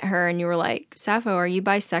you met her and you were like, Sappho, are you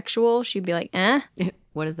bisexual? She'd be like, eh?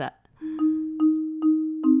 What is that?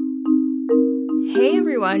 Hey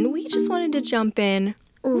everyone, we just wanted to jump in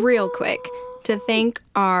real quick to thank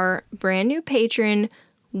our brand new patron,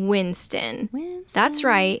 Winston. That's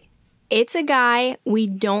right. It's a guy. We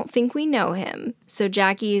don't think we know him. So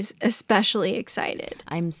Jackie's especially excited.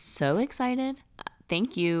 I'm so excited.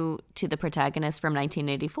 Thank you to the protagonist from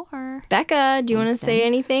 1984. Becca, do you want to say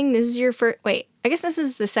anything? This is your first... Wait, I guess this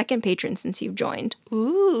is the second patron since you've joined.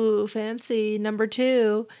 Ooh, fancy. Number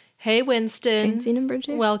 2. Hey, Winston. Fancy number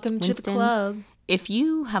 2. Welcome to the club. If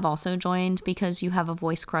you have also joined because you have a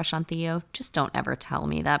voice crush on Theo, just don't ever tell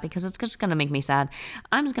me that because it's just going to make me sad.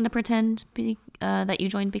 I'm just going to pretend that you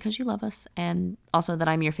joined because you love us and also that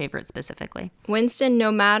I'm your favorite specifically. Winston,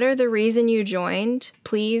 no matter the reason you joined,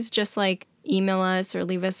 please just email us or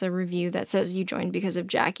leave us a review that says you joined because of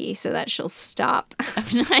Jackie so that she'll stop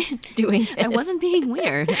doing this. I wasn't being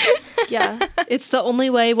weird. Yeah. It's the only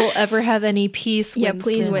way we'll ever have any peace, Winston. Yeah,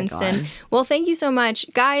 please, Winston. Well, thank you so much.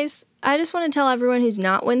 Guys, I just want to tell everyone who's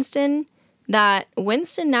not Winston that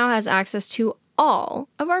Winston now has access to all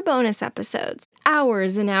of our bonus episodes.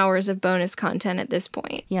 Hours and hours of bonus content at this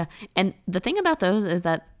point. Yeah. And the thing about those is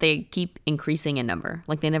that they keep increasing in number.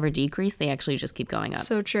 Like, they never decrease. They actually just keep going up.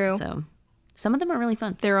 So true. So some of them are really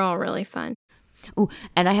fun. They're all really fun. Ooh,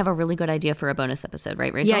 and I have a really good idea for a bonus episode,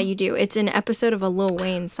 right, Rachel? Yeah, you do. It's an episode of a Lil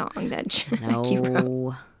Wayne song that Jackie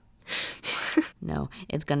wrote. No,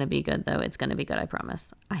 it's going to be good, though. It's going to be good, I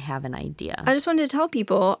promise. I have an idea. I just wanted to tell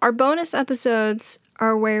people, our bonus episodes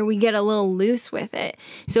are where we get a little loose with it.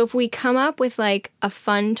 So if we come up with like a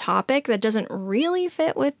fun topic that doesn't really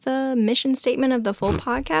fit with the mission statement of the full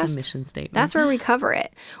podcast, Mission statement. that's where we cover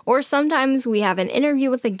it. Or sometimes we have an interview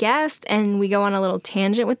with a guest and we go on a little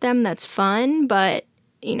tangent with them that's fun, but,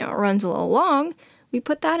 you know, it runs a little long. We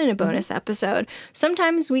put that in a bonus episode.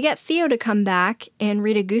 Sometimes we get Theo to come back and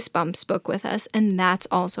read a Goosebumps book with us, and that's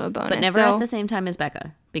also a bonus. But never at the same time as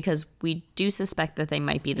Becca, because we do suspect that they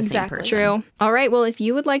might be the same person. True. All right, well, if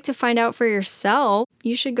you would like to find out for yourself,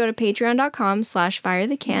 you should go to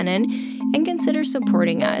patreon.com/firethecanon and consider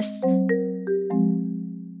supporting us.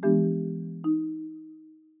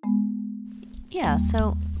 Yeah,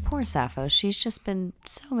 so poor Sappho. She's just been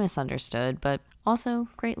so misunderstood, but also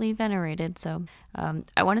greatly venerated. So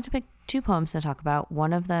I wanted to pick two poems to talk about.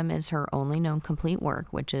 One of them is her only known complete work,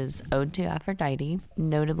 which is Ode to Aphrodite.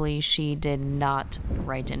 Notably, she did not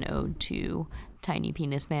write an ode to Tiny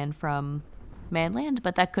Penis Man from Manland,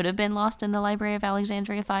 but that could have been lost in the Library of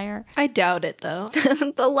Alexandria Fire. I doubt it, though.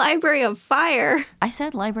 The Library of Fire. I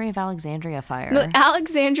said Library of Alexandria Fire. The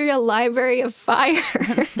Alexandria Library of Fire.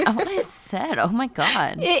 Oh, what I said. Oh my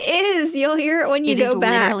God. It is. You'll hear it when you go back.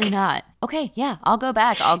 It is literally not. Okay, yeah, I'll go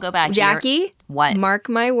back. Jackie, what? Mark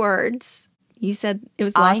my words. You said it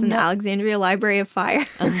was lost in the Alexandria Library of Fire.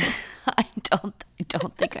 I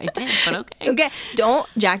don't think I did, but okay. Okay,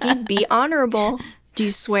 Jackie, be honorable. Do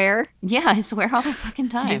you swear? Yeah, I swear all the fucking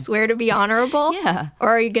time. Do you swear to be honorable? Yeah. Or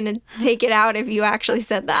are you going to take it out if you actually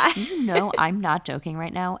said that? You know, I'm not joking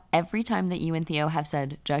right now. Every time that you and Theo have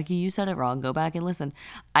said, Jackie, you said it wrong, go back and listen,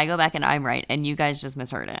 I go back and I'm right, and you guys just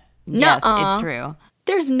misheard it. Yes, it's true.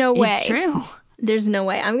 There's no way. It's true. There's no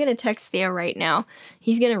way. I'm going to text Theo right now.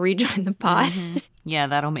 He's going to rejoin the pod. Mm-hmm. Yeah,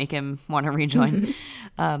 that'll make him want to rejoin.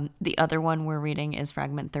 The other one we're reading is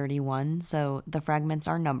Fragment 31, so the fragments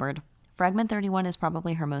are numbered. Fragment 31 is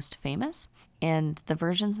probably her most famous, and the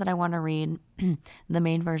versions that I want to read, the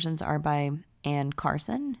main versions are by Anne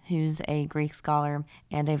Carson, who's a Greek scholar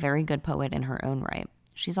and a very good poet in her own right.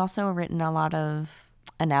 She's also written a lot of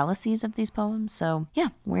analyses of these poems, so yeah,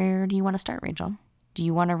 where do you want to start, Rachel? Do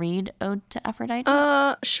you want to read Ode to Aphrodite?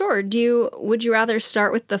 Sure. Would you rather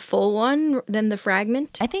start with the full one than the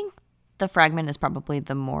fragment? I think the fragment is probably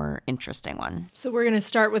the more interesting one. So we're going to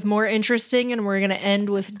start with more interesting and we're going to end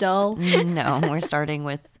with dull? No, we're starting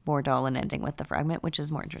with more dull and ending with the fragment, which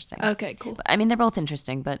is more interesting. Okay, cool. I mean, they're both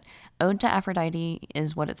interesting, but Ode to Aphrodite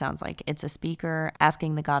is what it sounds like. It's a speaker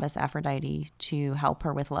asking the goddess Aphrodite to help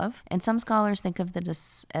her with love. And some scholars think of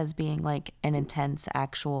this as being like an intense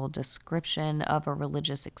actual description of a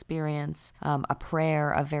religious experience, a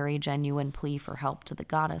prayer, a very genuine plea for help to the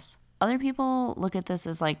goddess. Other people look at this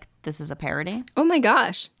as like, this is a parody. Oh my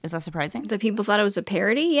gosh. Is that surprising? The people thought it was a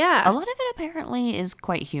parody? Yeah. A lot of it apparently is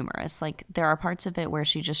quite humorous. Like, there are parts of it where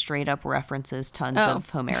she just straight up references tons of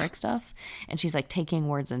Homeric stuff. And she's like taking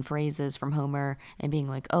words and phrases from Homer and being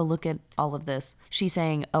like, oh, look at all of this. She's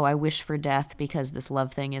saying, oh, I wish for death because this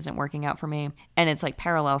love thing isn't working out for me. And it's like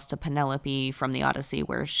parallels to Penelope from the Odyssey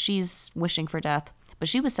where she's wishing for death. But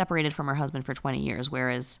she was separated from her husband for 20 years,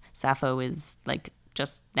 whereas Sappho is like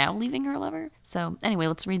just now leaving her lover. So anyway,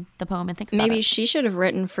 let's read the poem and think about it. Maybe she should have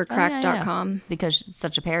written for crack.com. Yeah. Because it's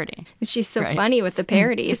such a parody. She's so funny with the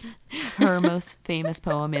parodies. Her most famous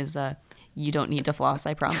poem is You Don't Need to Floss,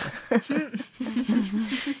 I Promise.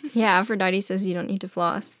 Yeah, Aphrodite says you don't need to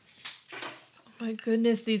floss. Oh my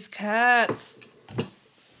goodness, these cats.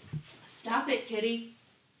 Stop it, kitty.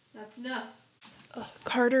 That's enough. Ugh,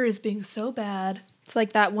 Carter is being so bad. It's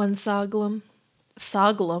like that one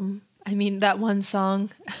that one song.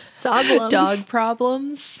 Soglum. Dog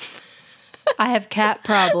problems. I have cat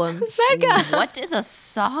problems. Becca. What is a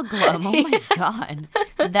soglum? Oh my God.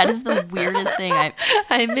 That is the weirdest thing I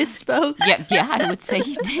misspoke. Yeah, I would say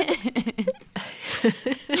you did.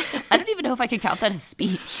 I don't even know if I could count that as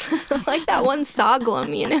speech. Like that one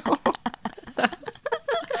soglum, you know.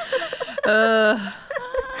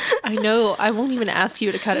 I know. I won't even ask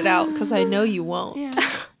you to cut it out because I know you won't. Yeah.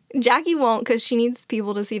 Jackie won't because she needs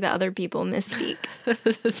people to see the other people misspeak.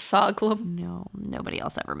 Soglum. No, nobody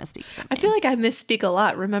else ever misspeaks but me. I feel like I misspeak a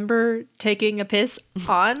lot. Remember taking a piss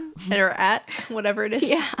on or at whatever it is?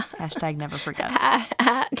 Yeah. Hashtag never forget.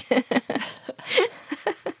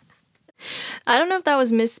 I don't know if that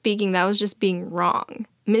was misspeaking. That was just being wrong.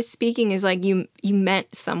 Misspeaking is like you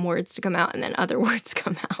meant some words to come out and then other words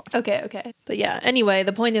come out. Okay. But yeah, anyway,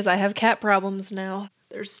 the point is I have cat problems now.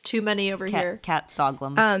 There's too many over here. Cat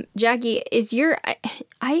soglum. Jackie,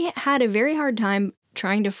 I had a very hard time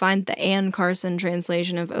trying to find the Anne Carson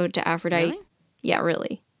translation of Ode to Aphrodite. Really? Yeah,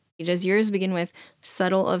 really. Does yours begin with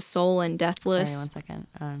subtle of soul and deathless? Sorry, 1 second.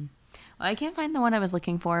 Well, I can't find the one I was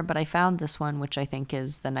looking for, but I found this one, which I think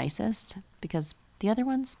is the nicest, because the other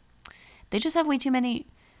ones, they just have way too many.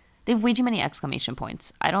 They have way too many exclamation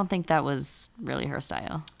points. I don't think that was really her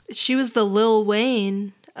style. She was the Lil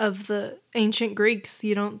Wayne of the ancient Greeks.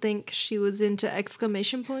 You don't think she was into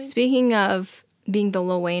exclamation points? Speaking of being the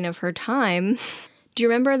Lil Wayne of her time, do you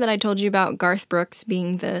remember that I told you about Garth Brooks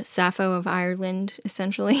being the Sappho of Ireland,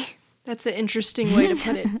 essentially? That's an interesting way to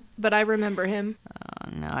put it, but I remember him.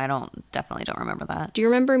 No, definitely don't remember that. Do you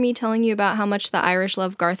remember me telling you about how much the Irish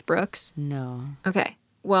love Garth Brooks? No. Okay.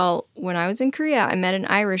 Well, when I was in Korea, I met an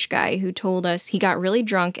Irish guy who told us he got really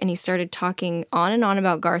drunk and he started talking on and on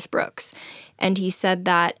about Garth Brooks. And he said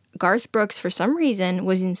that Garth Brooks, for some reason,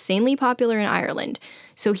 was insanely popular in Ireland.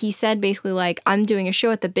 So he said basically like, I'm doing a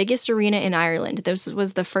show at the biggest arena in Ireland. This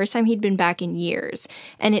was the first time he'd been back in years.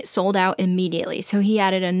 And it sold out immediately. So he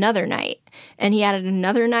added another night. And he added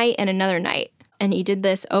another night and another night. And he did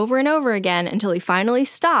this over and over again until he finally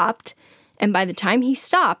stopped. And by the time he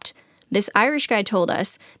stopped, this Irish guy told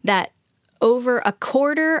us that over a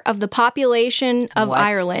quarter of the population of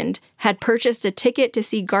Ireland had purchased a ticket to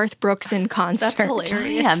see Garth Brooks in concert. That's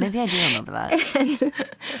hilarious. Yeah, maybe I do remember that.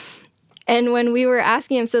 And when we were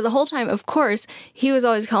asking him, so the whole time, of course, he was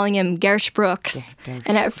always calling him Garth Brooks.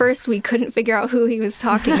 And at first we couldn't figure out who he was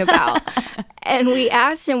talking about. And we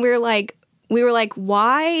asked him, we were like,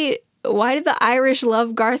 why did the Irish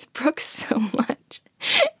love Garth Brooks so much?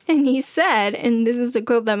 And he said, and this is a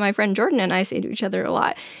quote that my friend Jordan and I say to each other a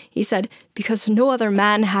lot, he said, because no other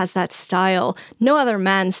man has that style. No other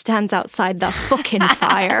man stands outside the fucking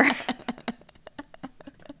fire.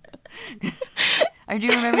 I do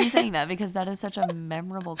remember you saying that because that is such a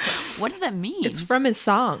memorable quote. What does that mean? It's from his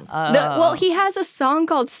song. Well, he has a song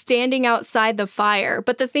called Standing Outside the Fire.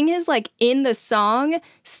 But the thing is, like, in the song,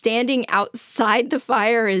 standing outside the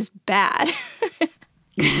fire is bad.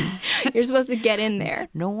 You're supposed to get in there.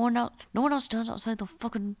 No one else stands outside the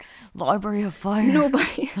fucking library of fire.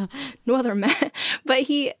 Nobody. No other man. But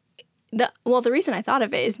the reason I thought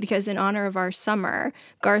of it is because in honor of our summer,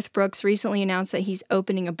 Garth Brooks recently announced that he's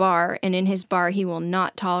opening a bar, and in his bar he will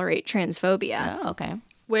not tolerate transphobia. Oh, okay.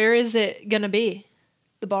 Where is it gonna be?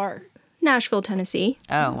 The bar? Nashville, Tennessee.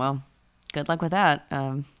 Oh, well, good luck with that,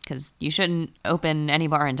 because you shouldn't open any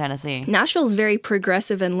bar in Tennessee. Nashville's very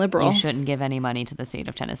progressive and liberal. You shouldn't give any money to the state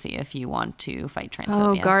of Tennessee if you want to fight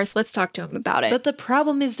transphobia. Oh, Garth, let's talk to him about it. But the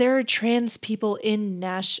problem is there are trans people in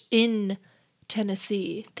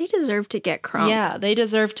Tennessee. They deserve to get crunk. Yeah, they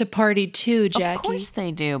deserve to party too, Jackie. Of course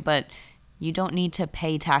they do, but you don't need to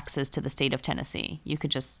pay taxes to the state of Tennessee. You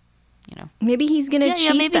could just, Maybe he's going to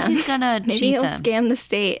cheat maybe them. he's gonna Maybe cheat he'll them. scam the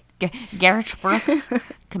state. Garrett Brooks,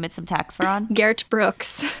 commit some tax fraud. Garrett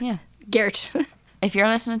Brooks. Yeah. Garrett. If you're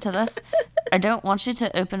listening to this, I don't want you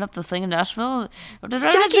to open up the thing in Nashville.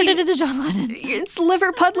 Jackie! To John Lennon. It's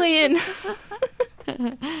Liverpudlian.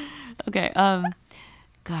 Okay,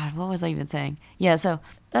 God, what was I even saying? Yeah, so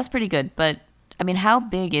that's pretty good, but, I mean, how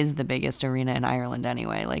big is the biggest arena in Ireland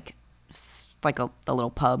anyway? Like, it's like a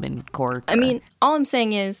little pub in Cork? I mean, all I'm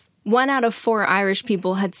saying is 1 out of 4 Irish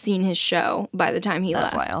people had seen his show by the time he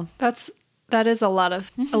left. That's wild. That is a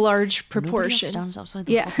large proportion. Nobody else stands outside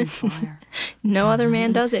the Yeah. fucking fire. No other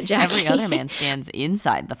man does it, Jackie. Every other man stands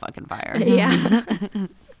inside the fucking fire. Yeah.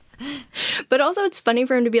 But also it's funny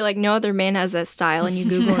for him to be like, no other man has that style, and you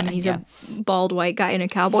Google him and he's a bald white guy in a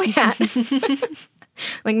cowboy hat.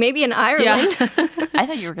 Like maybe in Ireland. Yeah. I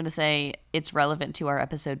thought you were going to say it's relevant to our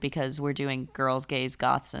episode because we're doing girls, gays,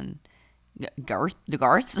 goths, and Garths?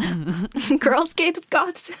 Girls, gays,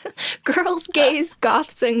 goths. Girls, gays,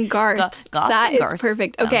 goths, and garths. Goths That and is garths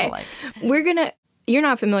perfect. sounds Okay. alike. You're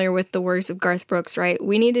not familiar with the works of Garth Brooks, right?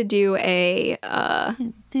 We need to do a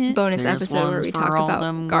bonus There's episode where ones we for talk all about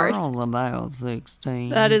them Garth. girls about 16.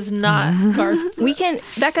 That is not Garth. We can,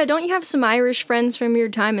 Becca, don't you have some Irish friends from your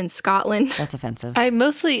time in Scotland? That's offensive.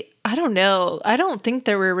 I don't know. I don't think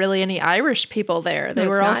there were really any Irish people there. They No,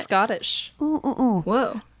 were it's all not. Scottish. Ooh.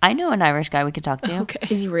 Whoa. I know an Irish guy we could talk to. Okay.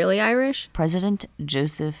 Is he really Irish? President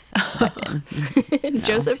Joseph Biden.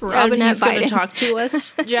 Joseph And Robinette he's going Biden. to talk to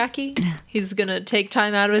us, Jackie. He's going to take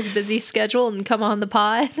time out of his busy schedule and come on the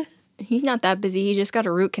pod. He's not that busy. He just got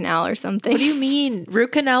a root canal or something. What do you mean?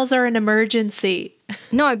 Root canals are an emergency.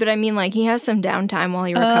 No, but I mean, like, he has some downtime while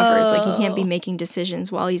he recovers. Like, he can't be making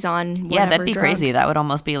decisions while he's on whatever Yeah, that'd be crazy. drugs. That would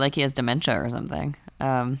almost be like he has dementia or something.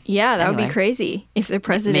 Yeah, that would Anyway. be crazy if the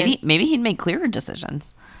president... Maybe he'd make clearer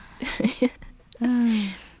decisions.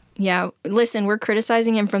 Yeah, listen, we're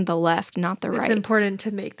criticizing him from the left, not the It's right. important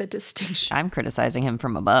to make the distinction. I'm criticizing him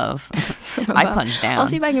from above. I punch down. I'll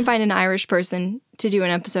see if I can find an Irish person to do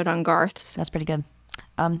an episode on Garth's. That's pretty good.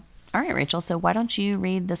 All right, Rachel. So why don't you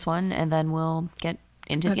read this one and then we'll get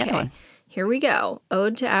into the other one. Here we go.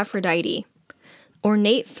 Ode to Aphrodite.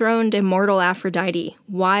 Ornate throned immortal Aphrodite,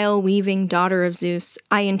 wile weaving daughter of Zeus,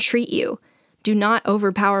 I entreat you. Do not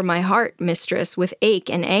overpower my heart, mistress, with ache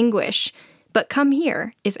and anguish. But come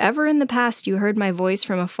here, if ever in the past you heard my voice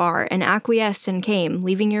from afar, and acquiesced and came,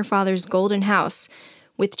 leaving your father's golden house,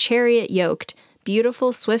 with chariot yoked,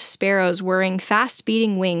 beautiful swift sparrows whirring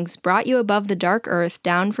fast-beating wings brought you above the dark earth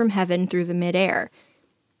down from heaven through the mid-air.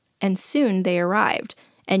 And soon they arrived,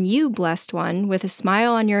 and you, blessed one, with a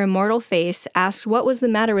smile on your immortal face, asked what was the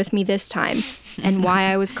matter with me this time, and why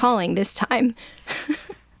I was calling this time.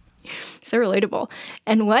 So relatable.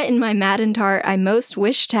 And what in my maddened heart I most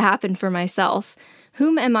wished to happen for myself.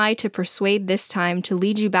 Whom am I to persuade this time to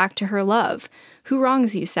lead you back to her love? Who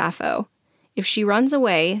wrongs you, Sappho? If she runs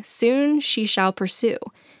away, soon she shall pursue.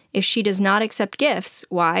 If she does not accept gifts,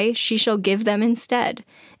 why, she shall give them instead.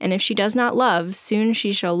 And if she does not love, soon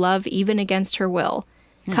she shall love even against her will.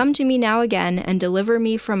 Come to me now again and deliver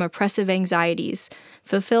me from oppressive anxieties.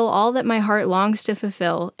 Fulfill all that my heart longs to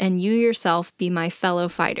fulfill, and you yourself be my fellow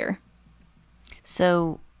fighter.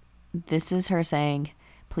 So this is her saying,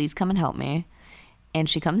 please come and help me. And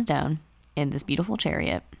she comes down in this beautiful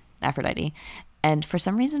chariot, Aphrodite. And for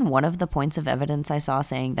some reason, one of the points of evidence I saw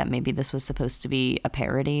saying that maybe this was supposed to be a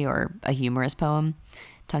parody or a humorous poem,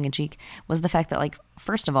 tongue-in-cheek, was the fact that, like,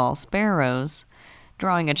 first of all, sparrows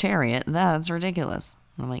drawing a chariot, that's ridiculous.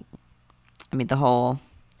 And I'm like, I mean, the whole...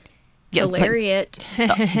 The lariat.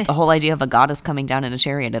 the whole idea of a goddess coming down in a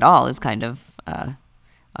chariot at all is kind of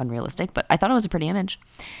unrealistic, but I thought it was a pretty image.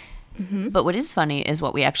 Mm-hmm. But what is funny is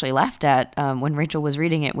what we actually laughed at when Rachel was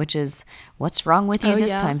reading it, which is, what's wrong with you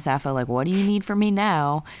this time, Sappho? Like, what do you need from me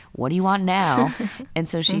now? What do you want now? And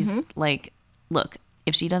so she's like, look,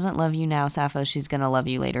 if she doesn't love you now, Sappho, she's going to love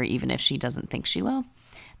you later, even if she doesn't think she will.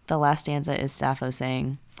 The last stanza is Sappho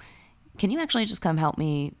saying, can you actually just come help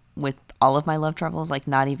me with all of my love troubles? Like,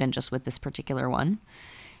 not even just with this particular one.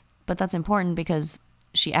 But that's important because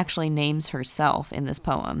she actually names herself in this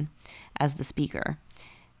poem as the speaker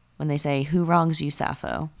when they say, who wrongs you,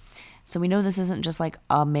 Sappho? So we know this isn't just like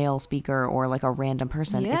a male speaker or like a random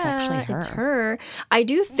person. Yeah, it's actually her. It's her. I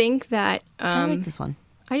do think that... I like this one.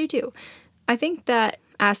 I do too. I think that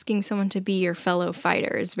asking someone to be your fellow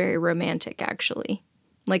fighter is very romantic, actually.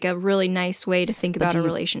 Like a really nice way to think about a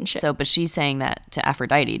relationship. But she's saying that to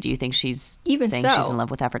Aphrodite. Do you think she's Even saying so, she's in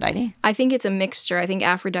love with Aphrodite? I think it's a mixture. I think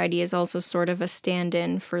Aphrodite is also sort of a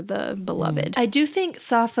stand-in for the beloved. I do think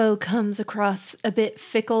Sappho comes across a bit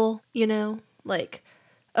fickle, you know? Like,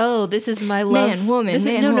 oh, this is my love. Man, woman, this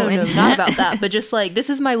is, man, no, woman. No, not about that. But just like, this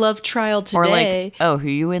is my love trial today. Or like, oh, who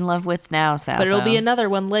you in love with now, Sappho? But it'll be another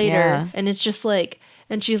one later. Yeah. And it's just like,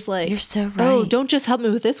 and she's like, you're so right. Oh, don't just help me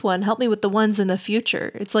with this one. Help me with the ones in the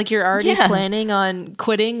future. It's like you're already planning on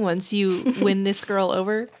quitting once you win this girl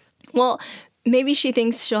over. Well, maybe she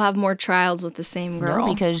thinks she'll have more trials with the same girl.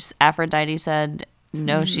 No, because Aphrodite said,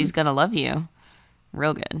 no, she's going to love you.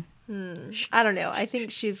 Real good. I don't know. I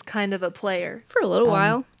think she's kind of a player. For a little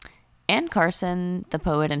while. Anne Carson, the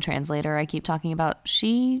poet and translator I keep talking about,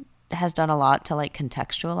 she has done a lot to like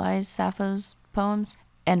contextualize Sappho's poems.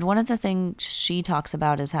 And one of the things she talks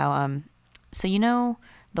about is how, so you know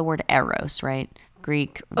the word eros, right?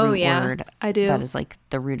 Greek root word. I do. That is like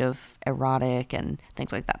the root of erotic and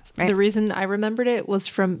things like that, right? The reason I remembered it was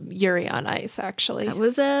from Yuri on Ice, actually. That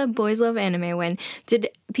was a Boys Love Anime win. Did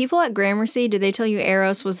people at Gramercy, did they tell you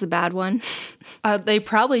Eros was the bad one? They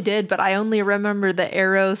probably did, but I only remember the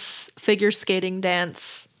Eros figure skating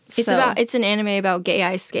dance. It's an anime about gay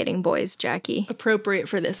ice skating boys, Jackie. Appropriate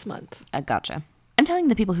for this month. Gotcha. I'm telling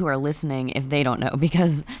the people who are listening if they don't know,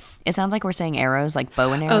 because it sounds like we're saying eros, like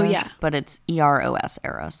bow and arrows, yeah. but it's eros,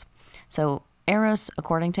 eros. So eros,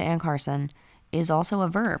 according to Ann Carson, is also a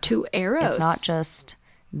verb. To eros. It's not just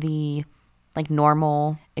the like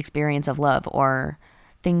normal experience of love or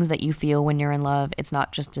things that you feel when you're in love. It's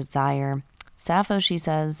not just desire. Sappho, she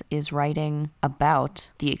says, is writing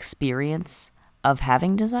about the experience of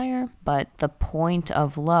having desire, but the point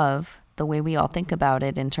of love, the way we all think about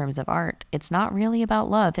it in terms of art, it's not really about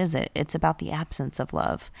love, is it? It's about the absence of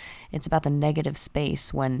love. It's about the negative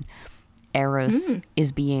space when eros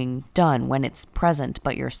is being done, when it's present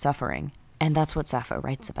but you're suffering. And that's what Sappho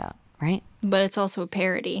writes about, right? But it's also a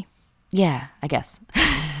parody. Yeah, I guess.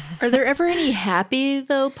 Are there ever any happy,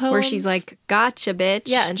 though, poems? Where she's like, gotcha, bitch.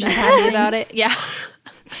 Yeah, and she's happy about it. Yeah.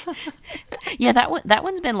 Yeah, that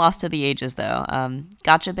one's been lost to the ages, though.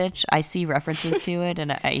 Gotcha, bitch. I see references to it,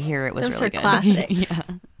 and I hear it was Those really are good. classic. Yeah.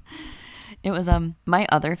 It was, my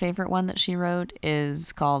other favorite one that she wrote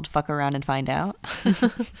is called Fuck Around and Find Out.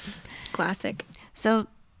 Classic. So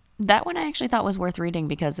that one I actually thought was worth reading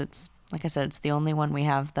because it's, like I said, it's the only one we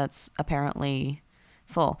have that's apparently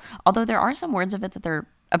full. Although there are some words of it that they're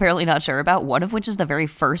apparently not sure about, one of which is the very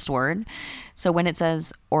first word. So when it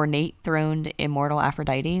says ornate throned immortal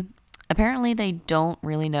Aphrodite, apparently they don't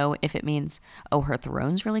really know if it means, oh, her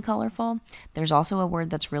throne's really colorful. There's also a word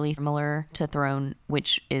that's really similar to throne,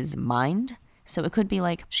 which is mind. So it could be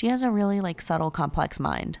like, she has a really like subtle, complex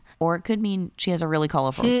mind. Or it could mean she has a really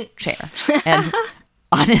colorful chair. And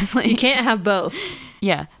honestly, You can't have both.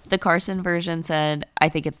 yeah, the Carson version said, I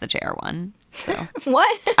think it's the chair one. So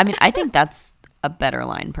What? I mean, I think that's a better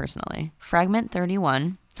line personally. Fragment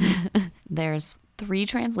 31. There's 3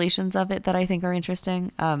 translations of it that I think are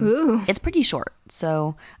interesting. Ooh. It's pretty short,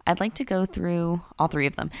 so I'd like to go through all 3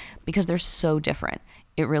 of them because they're so different.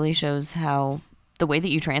 It really shows how the way that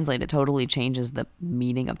you translate it totally changes the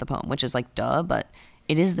meaning of the poem, which is like duh, but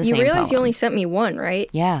it is the same You realize poem. you only sent me one, right?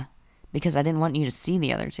 Yeah, because I didn't want you to see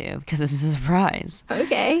the other 2 because this is a surprise.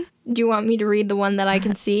 Okay. Do you want me to read the one that I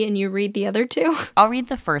can see and you read the other 2? I'll read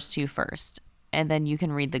the first 2 first, and then you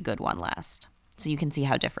can read the good one last, so you can see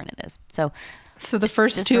how different it is. So So the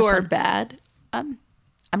first This 2 first are one- bad. I'm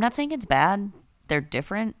not saying it's bad. They're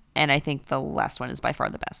different, and I think the last one is by far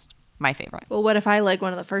the best. My favorite. Well, what if I like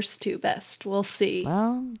one of the first 2 best? We'll see.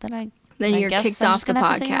 Well, then Then I you're guess kicked I'm off just the gonna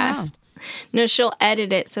have to say you're wrong. podcast. No, she'll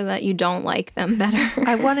edit it so that you don't like them better.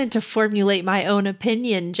 I wanted to formulate my own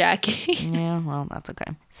opinion, Jackie. Yeah, well, that's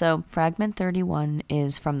okay. So, fragment 31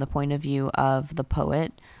 is from the point of view of the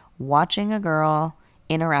poet watching a girl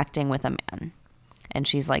interacting with a man. And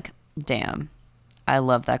she's like, damn, I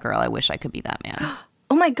love that girl. I wish I could be that man.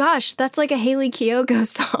 Oh my gosh, that's like a Haley Kiyoko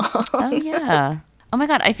song. Oh, yeah. Oh, my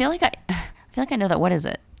God. I feel like I know that. What is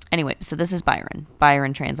it? Anyway, so this is Byron.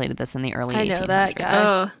 Byron translated this in the early 1800s. I know that guy.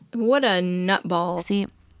 Oh, what a nutball. See,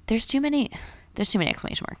 there's too many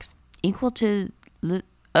exclamation marks. Equal to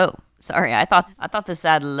oh, sorry. I thought this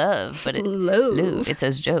said love, but it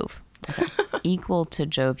says Jove. Okay. Equal to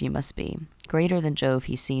Jove you must be. Greater than Jove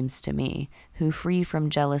he seems to me, who free from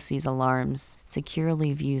jealousy's alarms,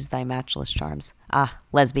 securely views thy matchless charms. Ah,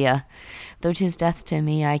 Lesbia, though 'tis death to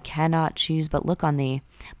me, I cannot choose but look on thee.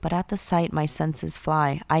 But at the sight my senses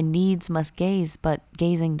fly. I needs must gaze, but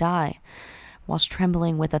gazing die. Whilst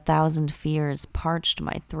trembling with 1,000 fears, parched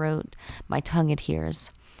my throat, my tongue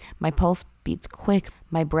adheres. My pulse beats quick,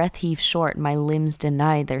 my breath heaves short, my limbs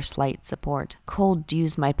deny their slight support. Cold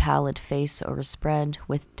dews my pallid face o'erspread,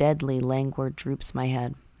 with deadly languor droops my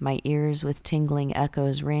head. My ears with tingling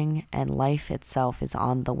echoes ring, and life itself is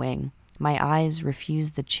on the wing. My eyes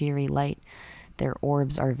refuse the cheery light, their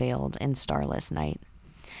orbs are veiled in starless night.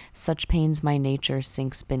 Such pains my nature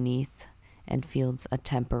sinks beneath, and feels a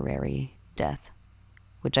temporary death.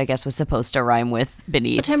 Which I guess was supposed to rhyme with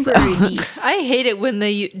beneath. A temporary death. I hate it when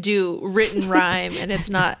they do written rhyme and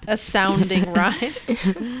it's not a sounding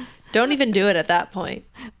rhyme. Don't even do it at that point.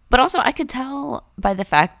 But also, I could tell by the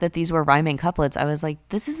fact that these were rhyming couplets, I was like,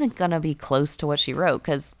 this isn't going to be close to what she wrote.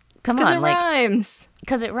 Because, come on. Because it rhymes.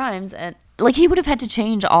 Because it rhymes. And like, he would have had to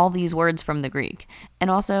change all these words from the Greek. And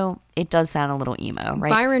also, it does sound a little emo, right?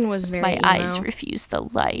 Byron was very My emo. eyes refuse the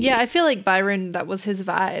light. Yeah, I feel like Byron, that was his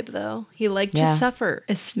vibe, though. He liked Yeah. to suffer.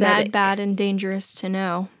 Mad, Aesthetic. bad, and dangerous to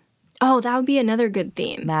know. Oh, that would be another good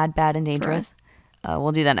theme. Mad, bad, and dangerous.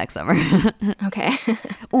 We'll do that next summer. Okay.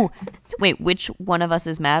 Ooh, wait, which one of us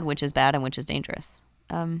is mad, which is bad, and which is dangerous?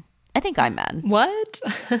 I think I'm mad. What?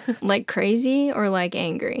 Like crazy or like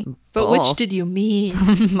angry? But which Both. did you mean?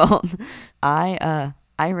 Well, I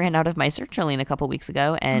ran out of my sertraline a couple weeks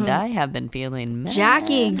ago, and I have been feeling mad.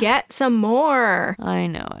 Jackie, get some more. I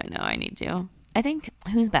know, I need to. I think,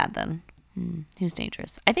 who's bad then? Who's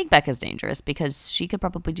dangerous? I think Becca's dangerous because she could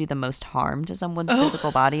probably do the most harm to someone's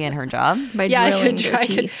physical body in her job. By Yeah, drilling their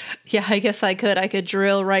teeth. Yeah, I guess I could. I could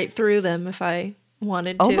drill right through them if I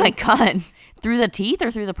wanted to. Oh my God. Through the teeth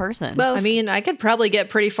or through the person? Both. I mean, I could probably get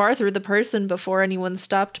pretty far through the person before anyone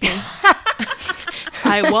stopped me.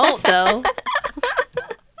 I won't, though.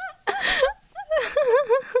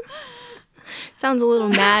 Sounds a little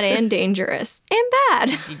mad and dangerous. And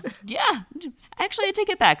bad. Yeah. Actually, I take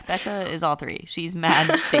it back. Becca is all three. She's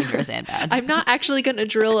mad, dangerous, and bad. I'm not actually going to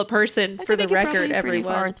drill a person for the think you're record, probably pretty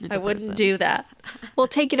far everyone. through the I wouldn't person. do that. We'll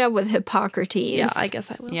take it up with Hippocrates. Yeah, I guess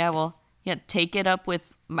I will. Yeah, well, yeah, take it up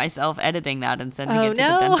with myself editing that and sending Oh, it to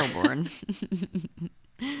no. the dental board.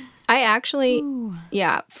 I actually,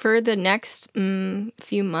 for the next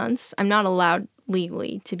few months, I'm not allowed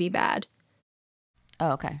legally to be bad.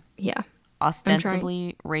 Oh, okay. Yeah.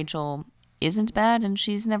 Ostensibly, Rachel isn't bad and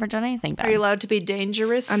she's never done anything bad. Are you allowed to be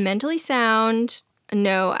dangerous? I'm mentally sound.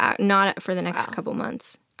 No, not for the next couple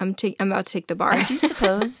months. I'm about to take the bar. I do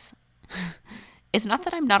suppose it's not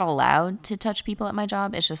that I'm not allowed to touch people at my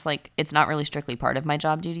job. It's just like it's not really strictly part of my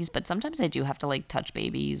job duties, but sometimes I do have to like touch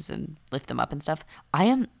babies and lift them up and stuff.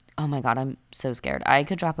 Oh my God, I'm so scared. I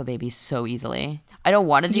could drop a baby so easily. I don't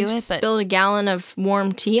want to do You it, but spilled a gallon of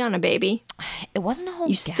warm tea on a baby. it wasn't a whole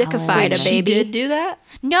You gallon. stickified a She baby. did do that?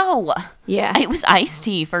 No. Yeah. It was iced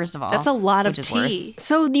tea, first of all. That's a lot of which is tea. worse.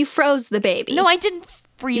 So you froze the baby. No, I didn't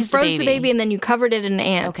freeze you froze the baby and then you covered it in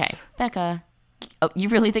ants. Okay, Becca. Oh, you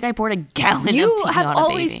really think I poured a gallon You of tea have on a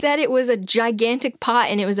always baby? said it was a gigantic pot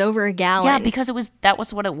and it was over a gallon. Yeah, because that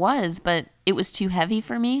was what it was, but it was too heavy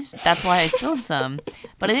for me. That's why I spilled some.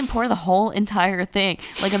 But I didn't pour the whole entire thing.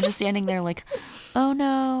 Like I'm just standing there like, oh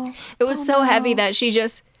no. it was so heavy that she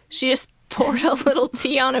just poured a little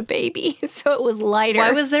tea on a baby, so it was lighter.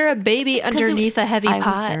 Why was there a baby underneath a heavy I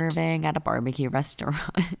pot? was serving at a barbecue restaurant.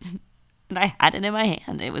 And I had it in my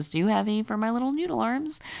hand. It was too heavy for my little noodle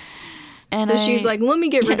arms. And so she's like, let me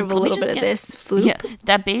get rid of a let me little just bit of get- this floop. Yeah,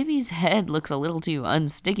 that baby's head looks a little too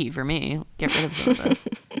unsticky for me. Get rid of some of this.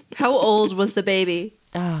 How old was the baby?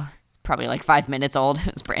 Oh, it's probably like 5 minutes old.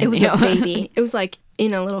 It was brand It was new. a baby. It was like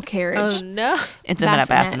in a little carriage. Oh, no. It's in a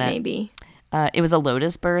bassinet. maybe. It was a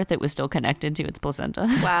lotus birth. It was still connected to its placenta.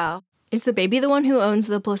 Wow. Is the baby the one who owns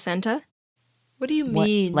the placenta? What do you What,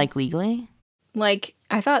 mean? like legally? Like,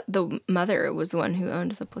 I thought the mother was the one who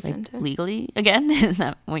owned the Like placenta. legally again? Is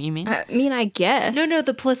that what you mean? I mean, I guess. No,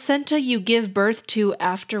 the placenta you give birth to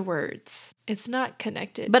afterwards. It's not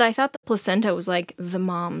connected. But I thought the placenta was like the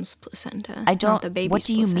mom's placenta. I don't. Not the baby's What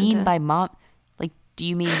do you mean placenta. by mom? Like, do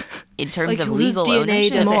you mean in terms like, of whose legal DNA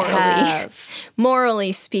ownership? does it Morally. have?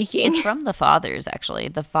 Morally speaking? It's from the fathers, actually.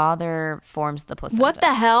 The father forms the placenta. What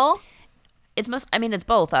the hell? It's it's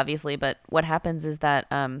both, obviously, but what happens is that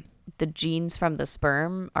the genes from the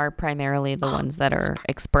sperm are primarily the ones that are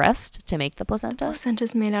expressed to make the placenta.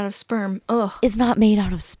 Placenta's made out of sperm. Ugh. It's not made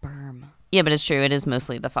out of sperm. Yeah, but it's true. It is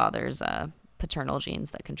mostly the father's paternal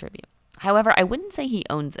genes that contribute. However, I wouldn't say he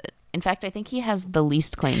owns it. In fact, I think he has the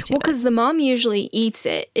least claim to Well, it. because the mom usually eats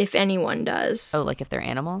it, if anyone does. Oh, like if they're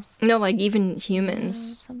animals? No, like even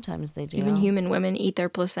humans. Sometimes they do. Even human women eat their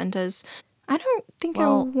placentas. I don't think I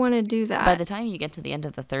Well, want to do that. By the time you get to the end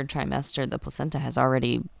of the third trimester, the placenta has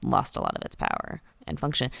already lost a lot of its power and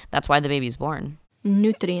function. That's why the baby's born.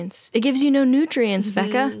 Nutrients. It gives you no nutrients,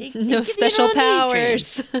 Becca. No special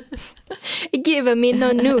powers. It gives me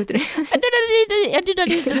no nutrients. I do not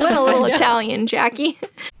need the What a little Italian, Jackie.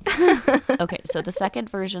 Okay, so the second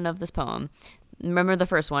version of this poem, remember the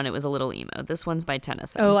first one, it was a little emo. This one's by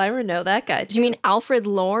Tennyson. Oh, I know that guy. Do you mean Alfred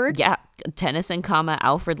Lord? Yeah, Tennyson,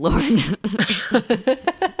 Alfred Lord.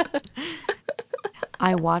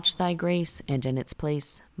 I watch thy grace, and in its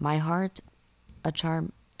place, my heart a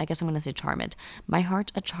charm. I guess I'm going to say charmed. My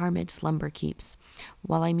heart a charmed slumber keeps,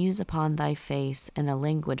 while I muse upon thy face, and a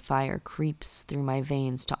languid fire creeps through my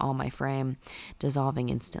veins to all my frame, dissolving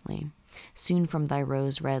instantly. Soon from thy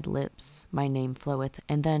rose-red lips my name floweth,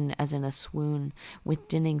 and then, as in a swoon, with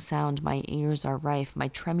dinning sound my ears are rife, my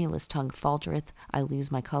tremulous tongue faltereth, I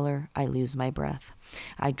lose my color, I lose my breath.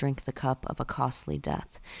 I drink the cup of a costly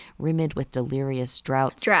death, rimmed with delirious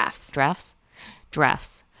draughts. Draughts.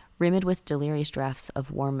 Rimmed with delirious draughts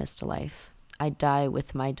of warmest life. I die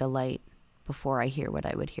with my delight before I hear what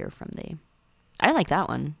I would hear from thee. I like that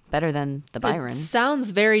one better than the Byron. It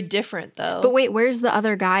sounds very different, though. But wait, where's the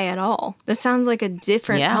other guy at all? That sounds like a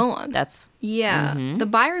different poem. That's The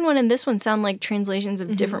Byron one and this one sound like translations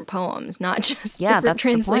of different poems, not just different that's the point.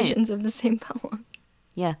 translations of the same poem.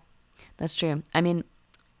 Yeah, that's true. I mean,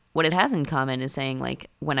 what it has in common is saying,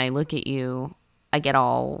 like, when I look at you, I get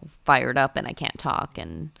all fired up and I can't talk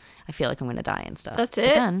and I feel like I'm going to die and stuff. That's But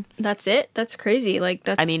it. then, That's it. That's crazy. Like,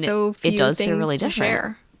 that's so few it does things feel really to different.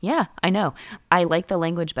 share. Yeah, I know. I like the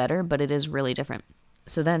language better, but it is really different.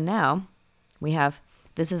 So then now we have,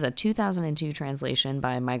 this is a 2002 translation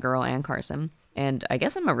by my girl Ann Carson. And I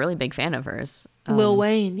guess I'm a really big fan of hers. Lil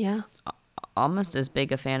Wayne, yeah. Almost as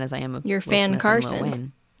big a fan as I am of Your Will fan Smith and Carson. Lil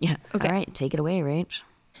Wayne. Yeah. Okay. All right, take it away, Rach.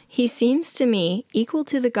 He seems to me equal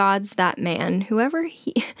to the gods, that man, whoever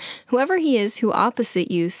he is who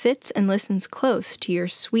opposite you sits and listens close to your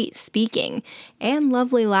sweet speaking and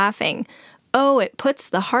lovely laughing. Oh, it puts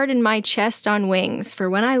the heart in my chest on wings, for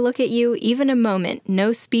when I look at you, even a moment,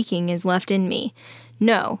 no speaking is left in me.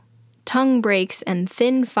 No, tongue breaks and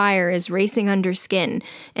thin fire is racing under skin,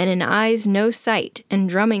 and in eyes no sight, and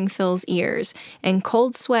drumming fills ears, and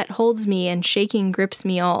cold sweat holds me and shaking grips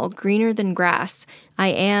me all, greener than grass. I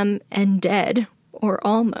am and dead, or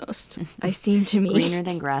almost, I seem to me. Greener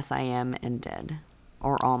than grass I am and dead.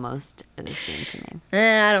 Or almost, it has seemed to me.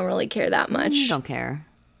 I don't really care that much. You don't care.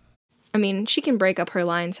 I mean, she can break up her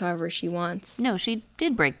lines however she wants. No, she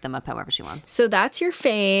did break them up however she wants. So that's your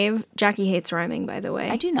fave. Jackie hates rhyming, by the way.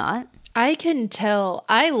 I do not. I can tell.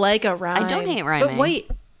 I like a rhyme. I don't hate rhyming. But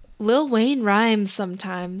wait, Lil Wayne rhymes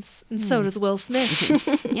sometimes, and so does Will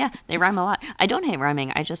Smith. Yeah, they rhyme a lot. I don't hate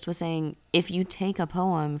rhyming. I just was saying, if you take a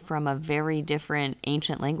poem from a very different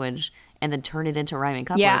ancient language and then turn it into rhyming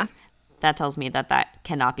couplets, that tells me that that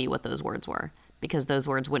cannot be what those words were, because those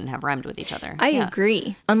words wouldn't have rhymed with each other. I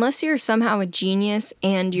agree. Unless you're somehow a genius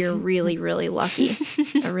and you're really, really lucky.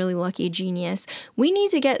 A really lucky genius. We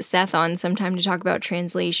need to get Seth on sometime to talk about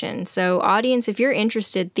translation. So, audience, if you're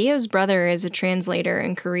interested, Theo's brother is a translator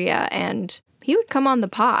in Korea, and he would come on the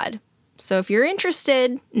pod. So if you're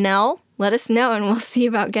interested, Nell, let us know and we'll see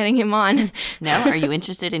about getting him on. Nell, are you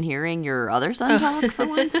interested in hearing your other son talk for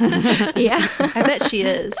once? Yeah. I bet she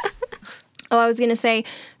is. Oh, I was going to say,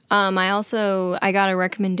 I got a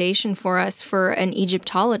recommendation for us for an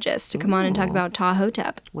Egyptologist to come on and talk about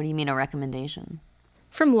Ptahhotep. What do you mean a recommendation?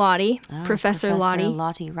 From Lottie, Professor Lottie.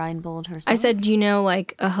 Lottie Reinbold herself. I said, do you know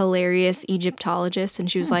like a hilarious Egyptologist?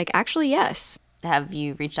 And she was like, actually, yes. Have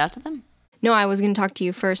you reached out to them? No, I was going to talk to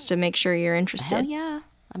you first to make sure you're interested. Hell yeah,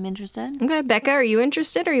 I'm interested. Okay, Becca, are you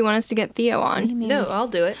interested or you want us to get Theo on? No, I'll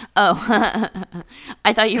do it. Oh,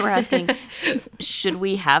 I thought you were asking, should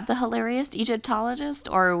we have the hilarious Egyptologist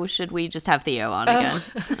or should we just have Theo on again?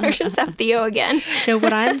 Or just have Theo again. No,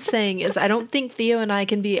 what I'm saying is I don't think Theo and I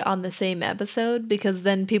can be on the same episode because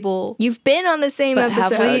then people... You've been on the same But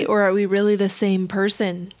episode. have we, or are we really the same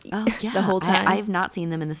person? Oh, yeah. The whole time. I have not seen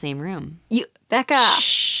them in the same room. Becca,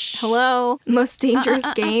 hello, most dangerous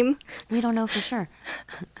game. We don't know for sure.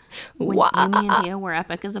 When Wow. me and Theo were at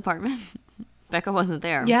Becca's apartment, Becca wasn't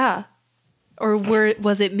there. Yeah. Or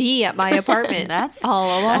was it me at my apartment? That's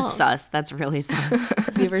all along. That's sus. That's really sus.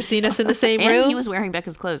 Have you ever seen us in the same And room? he was wearing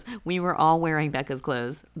Becca's clothes. We were all wearing Becca's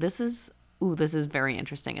clothes. This is very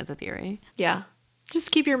interesting as a theory. Yeah.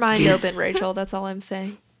 Just keep your mind open, Rachel. That's all I'm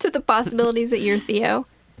saying. To the possibilities that you're Theo.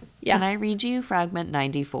 Yeah. Can I read you fragment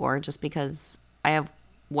 94 just because I have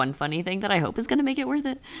one funny thing that I hope is going to make it worth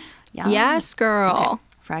it? Yeah. Yes, girl. Okay.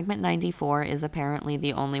 Fragment 94 is apparently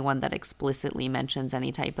the only one that explicitly mentions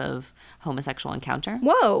any type of homosexual encounter.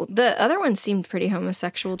 Whoa, the other one seemed pretty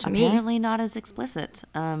homosexual to me. Apparently not as explicit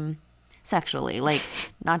sexually, like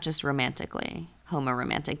not just romantically.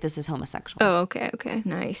 Homoromantic. This is homosexual. Oh, okay.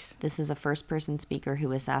 Nice. This is a first-person speaker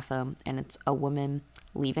who is Sappho, and it's a woman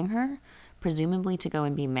leaving her, presumably to go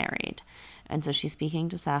and be married. And so she's speaking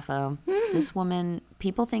to Sappho. This woman,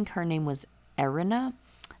 people think her name was Erina,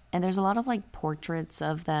 and there's a lot of like portraits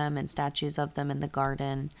of them and statues of them in the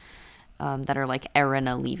garden that are like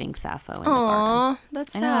Erina leaving Sappho in the garden. Aw,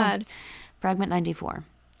 that's I know. sad. Fragment 94.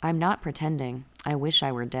 I'm not pretending. I wish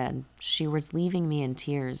I were dead. She was leaving me in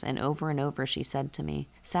tears, and over she said to me,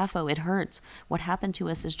 Sappho, it hurts. What happened to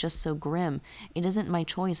us is just so grim. It isn't my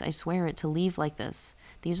choice, I swear it, to leave like this.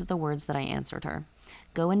 These are the words that I answered her.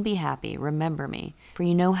 Go and be happy, remember me, for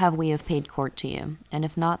you know how we have paid court to you, and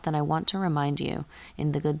if not, then I want to remind you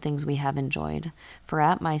in the good things we have enjoyed. For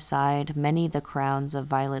at my side, many the crowns of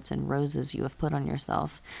violets and roses you have put on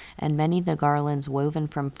yourself, and many the garlands woven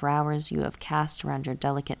from flowers you have cast round your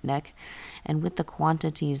delicate neck, and with the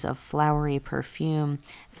quantities of flowery perfume,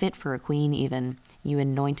 fit for a queen even, you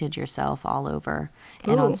anointed yourself all over,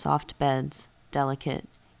 and on soft beds, delicate,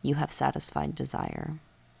 you have satisfied desire.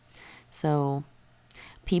 So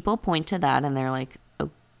people point to that and they're like, oh,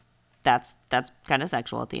 that's kind of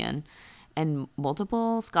sexual at the end. And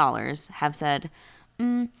multiple scholars have said,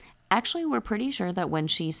 Actually, we're pretty sure that when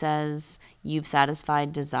she says you've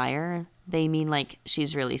satisfied desire, they mean like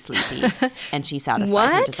she's really sleepy and she satisfied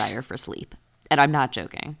her What? desire for sleep. And I'm not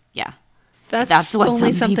joking. Yeah. That's what only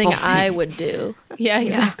some something people I think. would do. Yeah,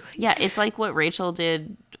 exactly. Yeah, it's like what Rachel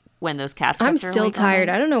did when those cats kept I'm her still awake all tired.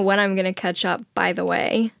 night. I don't know when I'm going to catch up, by the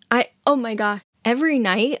way. Oh my God. Every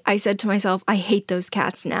night I said to myself, I hate those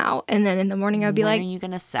cats now. And then in the morning I'd be When like, are you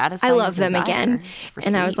going to satisfy I your love them desire again. for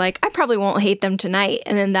And I was sleep? like, I probably won't hate them tonight.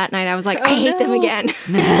 And then that night I was like, I hate them no. again.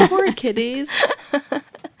 Poor kitties.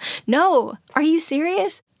 No, are you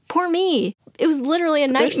serious? Poor me. It was literally a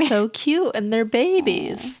They're nightmare. so cute and they're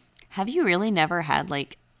babies. Have you really never had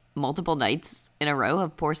like multiple nights in a row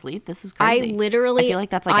of poor sleep? This is I crazy. literally I feel like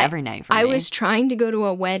that's like every night for I me. was trying to go to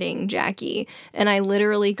a wedding, Jackie, and I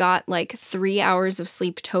literally got like 3 hours of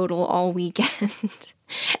sleep total all weekend.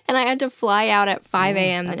 And I had to fly out at 5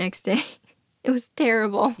 a.m. the next day. It was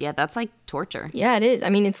terrible. Yeah, that's like torture. Yeah, it is. I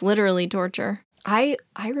mean, it's literally torture. I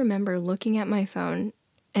remember looking at my phone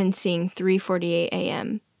and seeing 3:48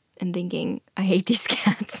 a.m. and thinking, I hate these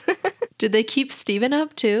cats. Did they keep Steven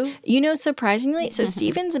up too? You know, surprisingly, so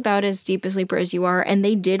Steven's about as deep a sleeper as you are, and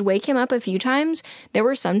they did wake him up a few times. There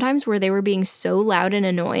were some times where they were being so loud and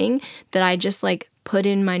annoying that I just like put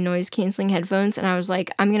in my noise canceling headphones and I was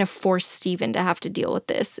like, I'm going to force Steven to have to deal with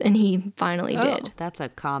this. And he finally did. That's a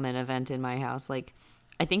common event in my house. Like,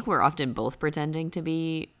 I think we're often both pretending to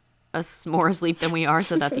be more asleep than we are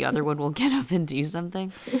so that the other one will get up and do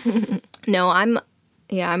something. No, I'm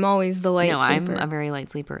always the light No, sleeper. I'm a very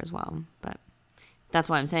light sleeper as well. But that's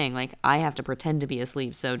why I'm saying, like, I have to pretend to be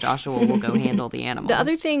asleep so Joshua will go handle the animals. The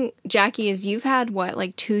other thing, Jackie, is you've had,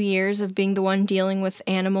 like 2 years of being the one dealing with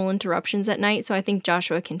animal interruptions at night, so I think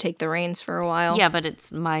Joshua can take the reins for a while. Yeah, but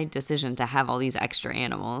it's my decision to have all these extra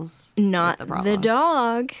animals. Not is the problem. the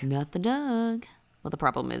dog. Not the dog. Well, the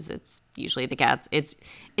problem is it's usually the cats. It's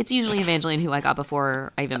usually Evangeline, who I got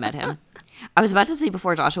before I even met him. I was about to say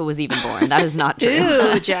before Joshua was even born. That is not true.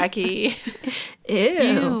 Ew, Jackie. Ew.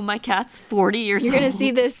 Ew, my cat's 40 years You're old. going to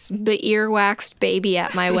see this earwaxed baby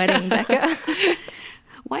at my wedding, Becca.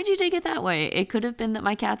 Why'd you take it that way? It could have been that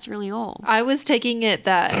my cat's really old. I was taking it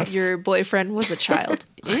that your boyfriend was a child.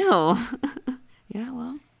 Ew. Yeah,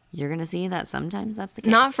 well, you're going to see that sometimes that's the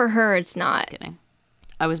case. Not for her, it's not. Just kidding.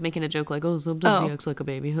 I was making a joke like, oh, sometimes he acts like a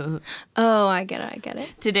baby. Oh, I get it.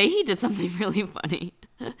 Today he did something really funny.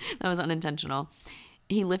 That was unintentional.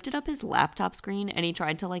 He lifted up his laptop screen and he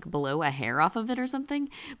tried to like blow a hair off of it or something,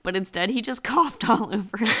 but instead he just coughed all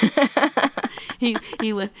over it. he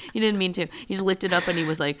didn't mean to. He just lifted up and he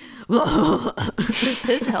was like, Is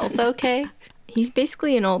his health okay? He's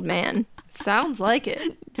basically an old man. Sounds like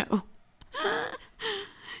it. no.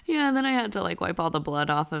 Yeah, and then I had to like wipe all the blood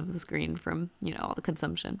off of the screen from, all the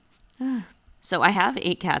consumption. So I have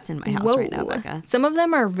 8 cats in my house right now, Becca. Some of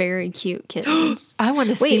them are very cute kittens. I want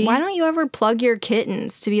to see. Wait, why don't you ever plug your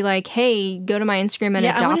kittens to be like, hey, go to my Instagram and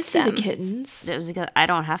I want to adopt see them? the kittens. It was because I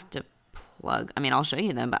don't have to plug. I mean, I'll show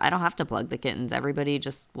you them, but I don't have to plug the kittens. Everybody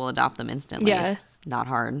just will adopt them instantly. Yeah. It's not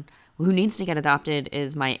hard. Who needs to get adopted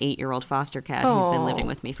is my 8-year-old foster cat who's been living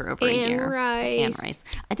with me for over a year. Anne Rice.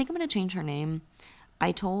 I think I'm going to change her name.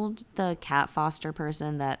 I told the cat foster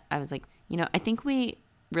person that I was like, I think we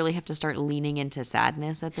really have to start leaning into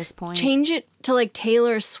sadness at this point. Change it to like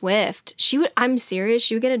Taylor Swift. I'm serious,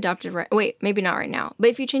 she would get adopted wait, maybe not right now. But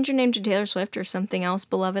if you change your name to Taylor Swift or something else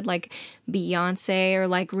beloved like Beyonce or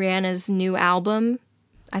like Rihanna's new album,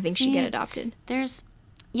 I think she'd get adopted.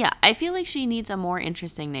 I feel like she needs a more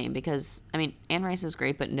interesting name because, I mean, Anne Rice is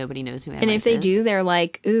great, but nobody knows who Anne Rice is. And if they do, they're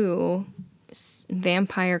like, ooh,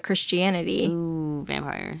 vampire Christianity. Ooh,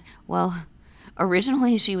 vampire. Well,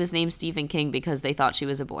 originally she was named Stephen King because they thought she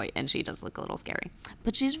was a boy, and she does look a little scary.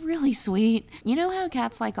 But she's really sweet. You know how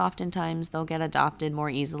cats, like, oftentimes they'll get adopted more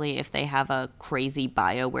easily if they have a crazy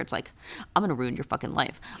bio where it's like, I'm gonna ruin your fucking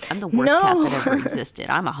life. I'm the worst cat that ever existed.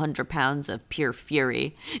 I'm 100 pounds of pure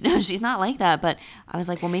fury. No, she's not like that, but I was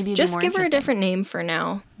like, well, maybe it'd be Just more give her a interesting. different name for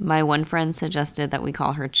now. My one friend suggested that we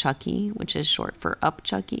call her Chucky, which is short for Up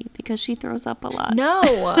Chucky, because she throws up a lot. No,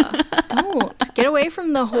 don't. Get away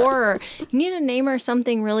from the horror. You need to name her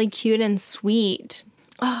something really cute and sweet.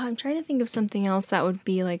 Oh, I'm trying to think of something else that would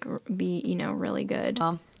be really good.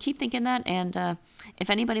 Keep thinking that, and if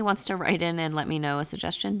anybody wants to write in and let me know a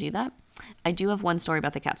suggestion, do that. I do have one story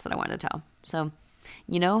about the cats that I want to tell. So,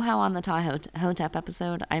 you know how on the Hotep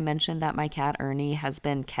episode I mentioned that my cat Ernie has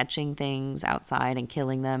been catching things outside and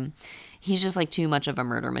killing them? He's just like too much of a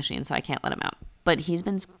murder machine, so I can't let him out. but he's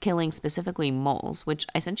been killing specifically moles, which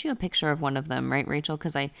I sent you a picture of one of them, right, Rachel?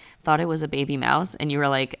 Because I thought it was a baby mouse, and you were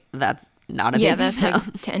like, that's not a baby mouse. Yeah, that's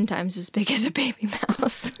like 10 times as big as a baby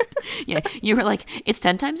mouse. Yeah, you were like, it's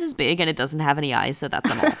 10 times as big, and it doesn't have any eyes, so that's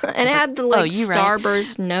a mole. And it had the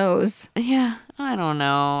starburst nose. Yeah, I don't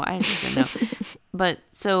know. I just didn't know. But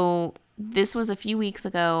so this was a few weeks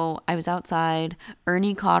ago. I was outside.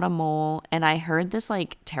 Ernie caught a mole, and I heard this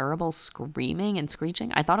like terrible screaming and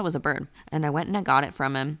screeching. I thought it was a bird, and I went and I got it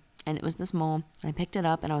from him, and it was this mole. And I picked it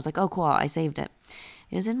up, and I was like, oh, cool, I saved it.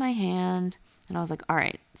 It was in my hand, and I was like, all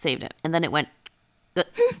right, saved it. And then it went,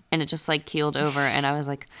 and it just like keeled over, and I was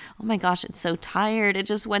like, oh my gosh, it's so tired. It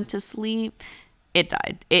just went to sleep. It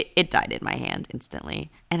died. It died in my hand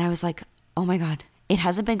instantly. And I was like, oh my God. It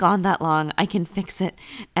hasn't been gone that long. I can fix it.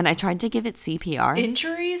 And I tried to give it CPR.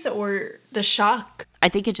 Injuries or the shock? I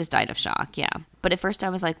think it just died of shock, yeah. But at first I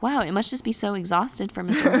was like, wow, it must just be so exhausted from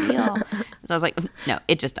its ordeal. So I was like, no,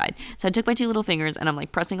 it just died. So I took my 2 little fingers and I'm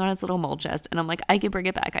like pressing on its little mole chest. And I'm like, I can bring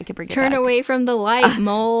it back. I can bring it back. Turn away from the light,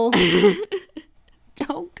 mole.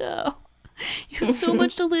 Don't go. You have so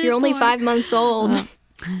much to live You're only 5 months old.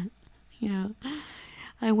 Yeah.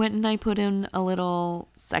 I went and I put in a little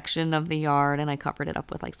section of the yard and I covered it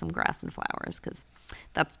up with like some grass and flowers because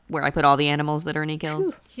that's where I put all the animals that Ernie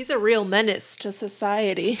kills. He's a real menace to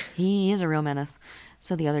society. He is a real menace.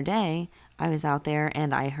 So the other day I was out there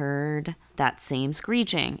and I heard that same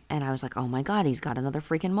screeching and I was like, oh my God, he's got another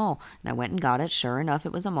freaking mole. And I went and got it. Sure enough,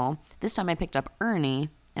 it was a mole. This time I picked up Ernie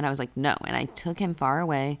and I was like, no. And I took him far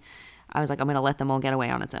away. I was like, I'm going to let the mole get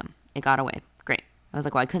away on its own. It got away. Great. I was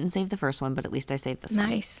like, well, I couldn't save the first one, but at least I saved this one.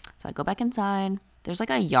 Nice. So I go back inside. There's like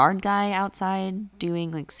a yard guy outside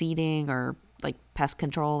doing like seeding or like pest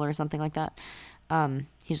control or something like that.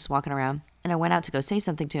 He's just walking around. And I went out to go say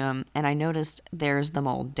something to him, and I noticed there's the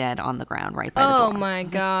mole dead on the ground right by the door. Oh my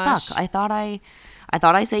gosh. Like, fuck, I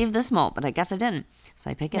thought I saved this mole, but I guess I didn't. So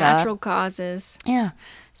I pick it up. Natural causes. Yeah.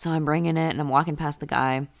 So I'm bringing it, and I'm walking past the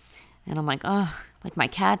guy, and I'm like, oh, like my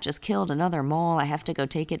cat just killed another mole. I have to go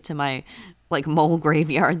take it to my like mole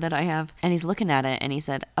graveyard that I have. And he's looking at it and he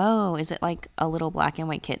said, oh, is it like a little black and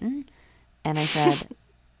white kitten? And I said,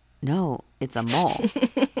 no, it's a mole.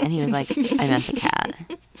 And he was like, I meant the cat.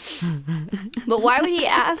 But why would he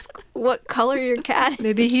ask what color your cat is?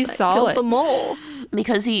 Maybe he saw it. The mole.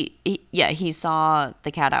 Because he saw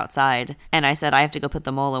the cat outside, and I said, I have to go put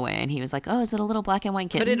the mole away. And he was like, oh, is it a little black and white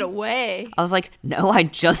kitten? Put it away. I was like, no, I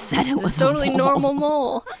just said it was totally a mole. Normal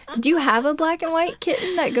mole. Do you have a black and white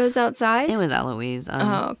kitten that goes outside? It was Eloise.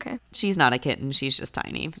 Oh, okay. She's not a kitten. She's just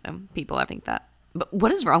tiny. So people think that. But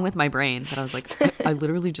what is wrong with my brain that I was like, I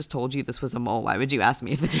literally just told you this was a mole. Why would you ask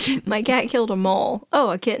me if it's a kitten? My cat killed a mole.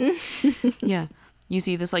 Oh, a kitten? Yeah. You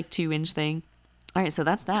see this like 2-inch thing? All right, so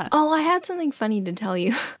that's that. Oh, I had something funny to tell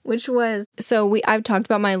you, which was, I've talked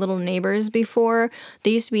about my little neighbors before.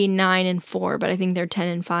 They used to be 9 and 4, but I think they're 10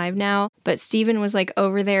 and 5 now. But Steven was like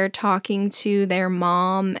over there talking to their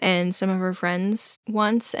mom and some of her friends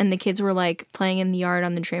once, and the kids were like playing in the yard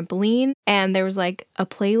on the trampoline, and there was like a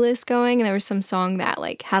playlist going, and there was some song that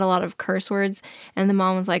like had a lot of curse words, and the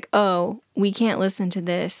mom was like, oh, we can't listen to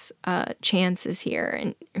this. Chance is here,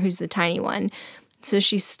 and who's the tiny one. So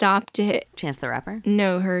she stopped it. Chance the Rapper?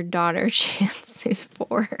 No, her daughter, Chance, who's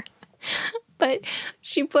 4. But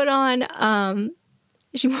she put on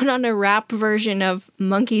a rap version of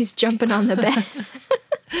Monkeys Jumping on the Bed.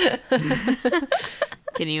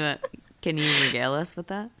 Can you regale us with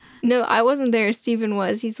that? No, I wasn't there. Steven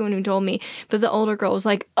was. He's the one who told me. But the older girl was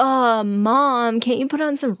like, Mom, can't you put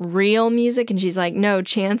on some real music? And she's like, no,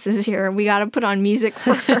 Chance is here. We got to put on music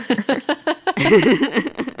for her.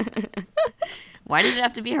 Why did it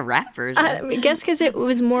have to be a rap version? I guess because it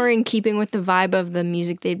was more in keeping with the vibe of the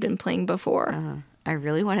music they'd been playing before. I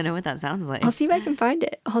really want to know what that sounds like. I'll see if I can find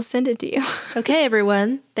it. I'll send it to you. Okay,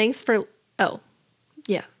 everyone. Thanks for... Oh,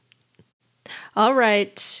 yeah. All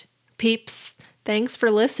right, peeps. Thanks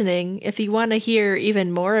for listening. If you want to hear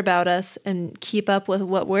even more about us and keep up with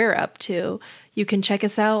what we're up to, you can check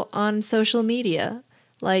us out on social media,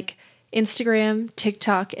 like Instagram,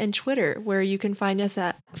 TikTok, and Twitter, where you can find us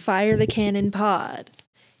at Fire the Cannon Pod.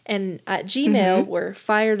 And at Gmail, we're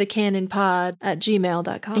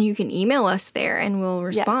firethecannonpod@gmail.com. And you can email us there and we'll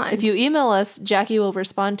respond. Yeah. If you email us, Jackie will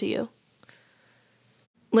respond to you.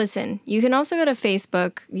 Listen, you can also go to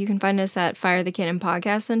Facebook. You can find us at Fire the Cannon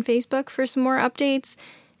Podcast on Facebook for some more updates.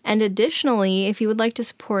 And additionally, if you would like to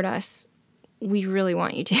support us, we really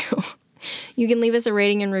want you to. You can leave us a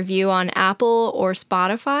rating and review on Apple or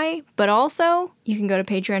Spotify, but also you can go to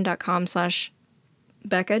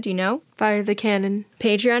patreon.com/Becca, do you know? Fire the Cannon.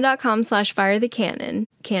 Patreon.com/Fire the Cannon.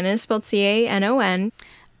 Cannon is spelled CANON.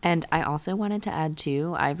 And I also wanted to add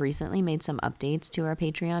too, I've recently made some updates to our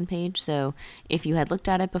Patreon page. So if you had looked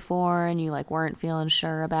at it before and you like weren't feeling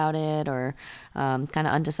sure about it or kind of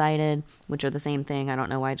undecided, which are the same thing, I don't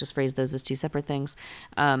know why I just phrased those as two separate things.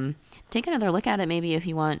 Take another look at it maybe if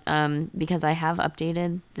you want, because I have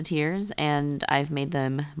updated the tiers and I've made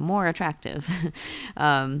them more attractive.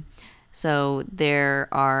 So there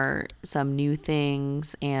are some new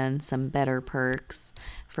things and some better perks.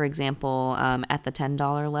 For example, at the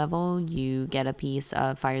 $10 level, you get a piece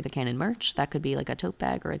of Fire the Cannon merch. That could be like a tote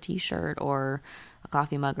bag or a t-shirt or a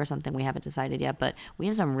coffee mug or something. We haven't decided yet, but we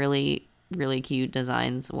have some really, really cute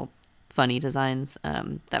designs, well, funny designs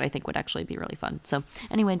that I think would actually be really fun. So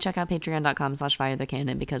anyway, check out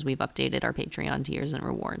patreon.com/firethecannon because we've updated our Patreon tiers and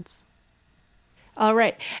rewards. All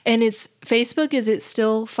right. And it's Facebook, is it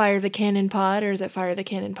still Fire the Cannon Pod or is it Fire the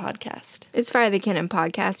Cannon Podcast? It's Fire the Cannon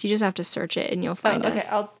Podcast. You just have to search it and you'll find okay.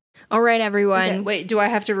 us. All right, everyone. Okay, wait, do I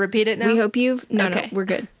have to repeat it now? We hope you've... No, Okay. we're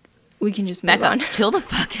good. We can just move on. Chill the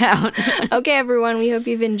fuck out. Okay, everyone. We hope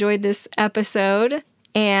you've enjoyed this episode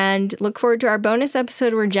and look forward to our bonus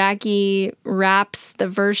episode where Jackie raps the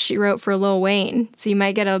verse she wrote for Lil Wayne. So you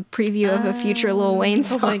might get a preview of a future Lil Wayne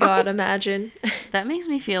song. Oh my God, imagine. That makes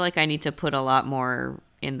me feel like I need to put a lot more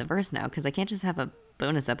in the verse now because I can't just have a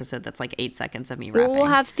bonus episode that's like 8 seconds of me rapping. We'll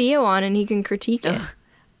have Theo on and he can critique it.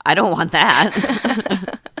 I don't want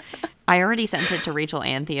that. I already sent it to Rachel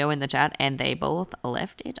and Theo in the chat, and they both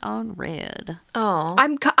left it on red. Oh.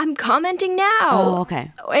 I'm commenting now. Oh,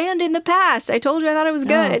 okay. And in the past. I told you I thought it was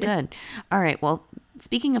good. Oh, good. All right. Well,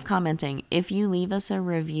 speaking of commenting, if you leave us a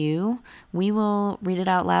review, we will read it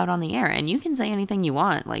out loud on the air. And you can say anything you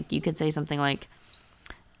want. Like, you could say something like,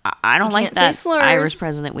 I don't like that Irish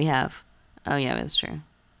president we have. Oh, yeah, that's true.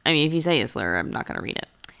 I mean, if you say a slur, I'm not going to read it.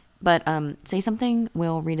 But say something,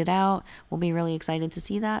 we'll read it out. We'll be really excited to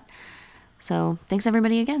see that. So thanks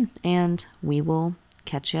everybody again, and we will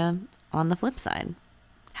catch you on the flip side.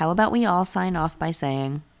 How about we all sign off by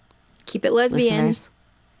saying, keep it lesbian. Listeners,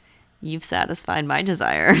 you've satisfied my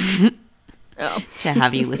desire to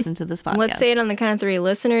have you listen to this podcast. Let's say it on the count of 3.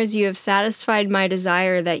 Listeners, you have satisfied my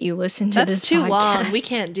desire that you listen to this podcast. That's too long. We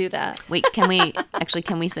can't do that. Wait, can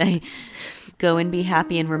we say, go and be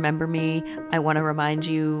happy and remember me. I want to remind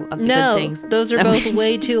you of the good things. No, those are both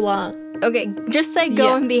way too long. Okay, just say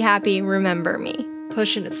go and be happy, remember me.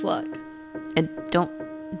 Pushing its luck. And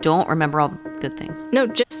don't remember all the good things. No,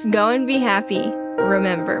 just go and be happy,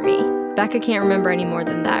 remember me. Becca can't remember any more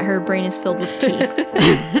than that. Her brain is filled with teeth.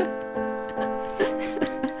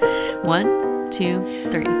 1,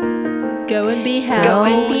 2, 3. Go and be happy. Go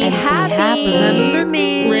and be happy. Remember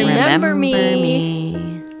me. Remember me.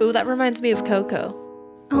 Ooh, that reminds me of Coco.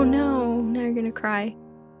 Oh no, now you're gonna cry.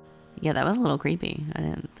 Yeah, that was a little creepy. I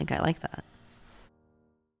didn't think I liked that.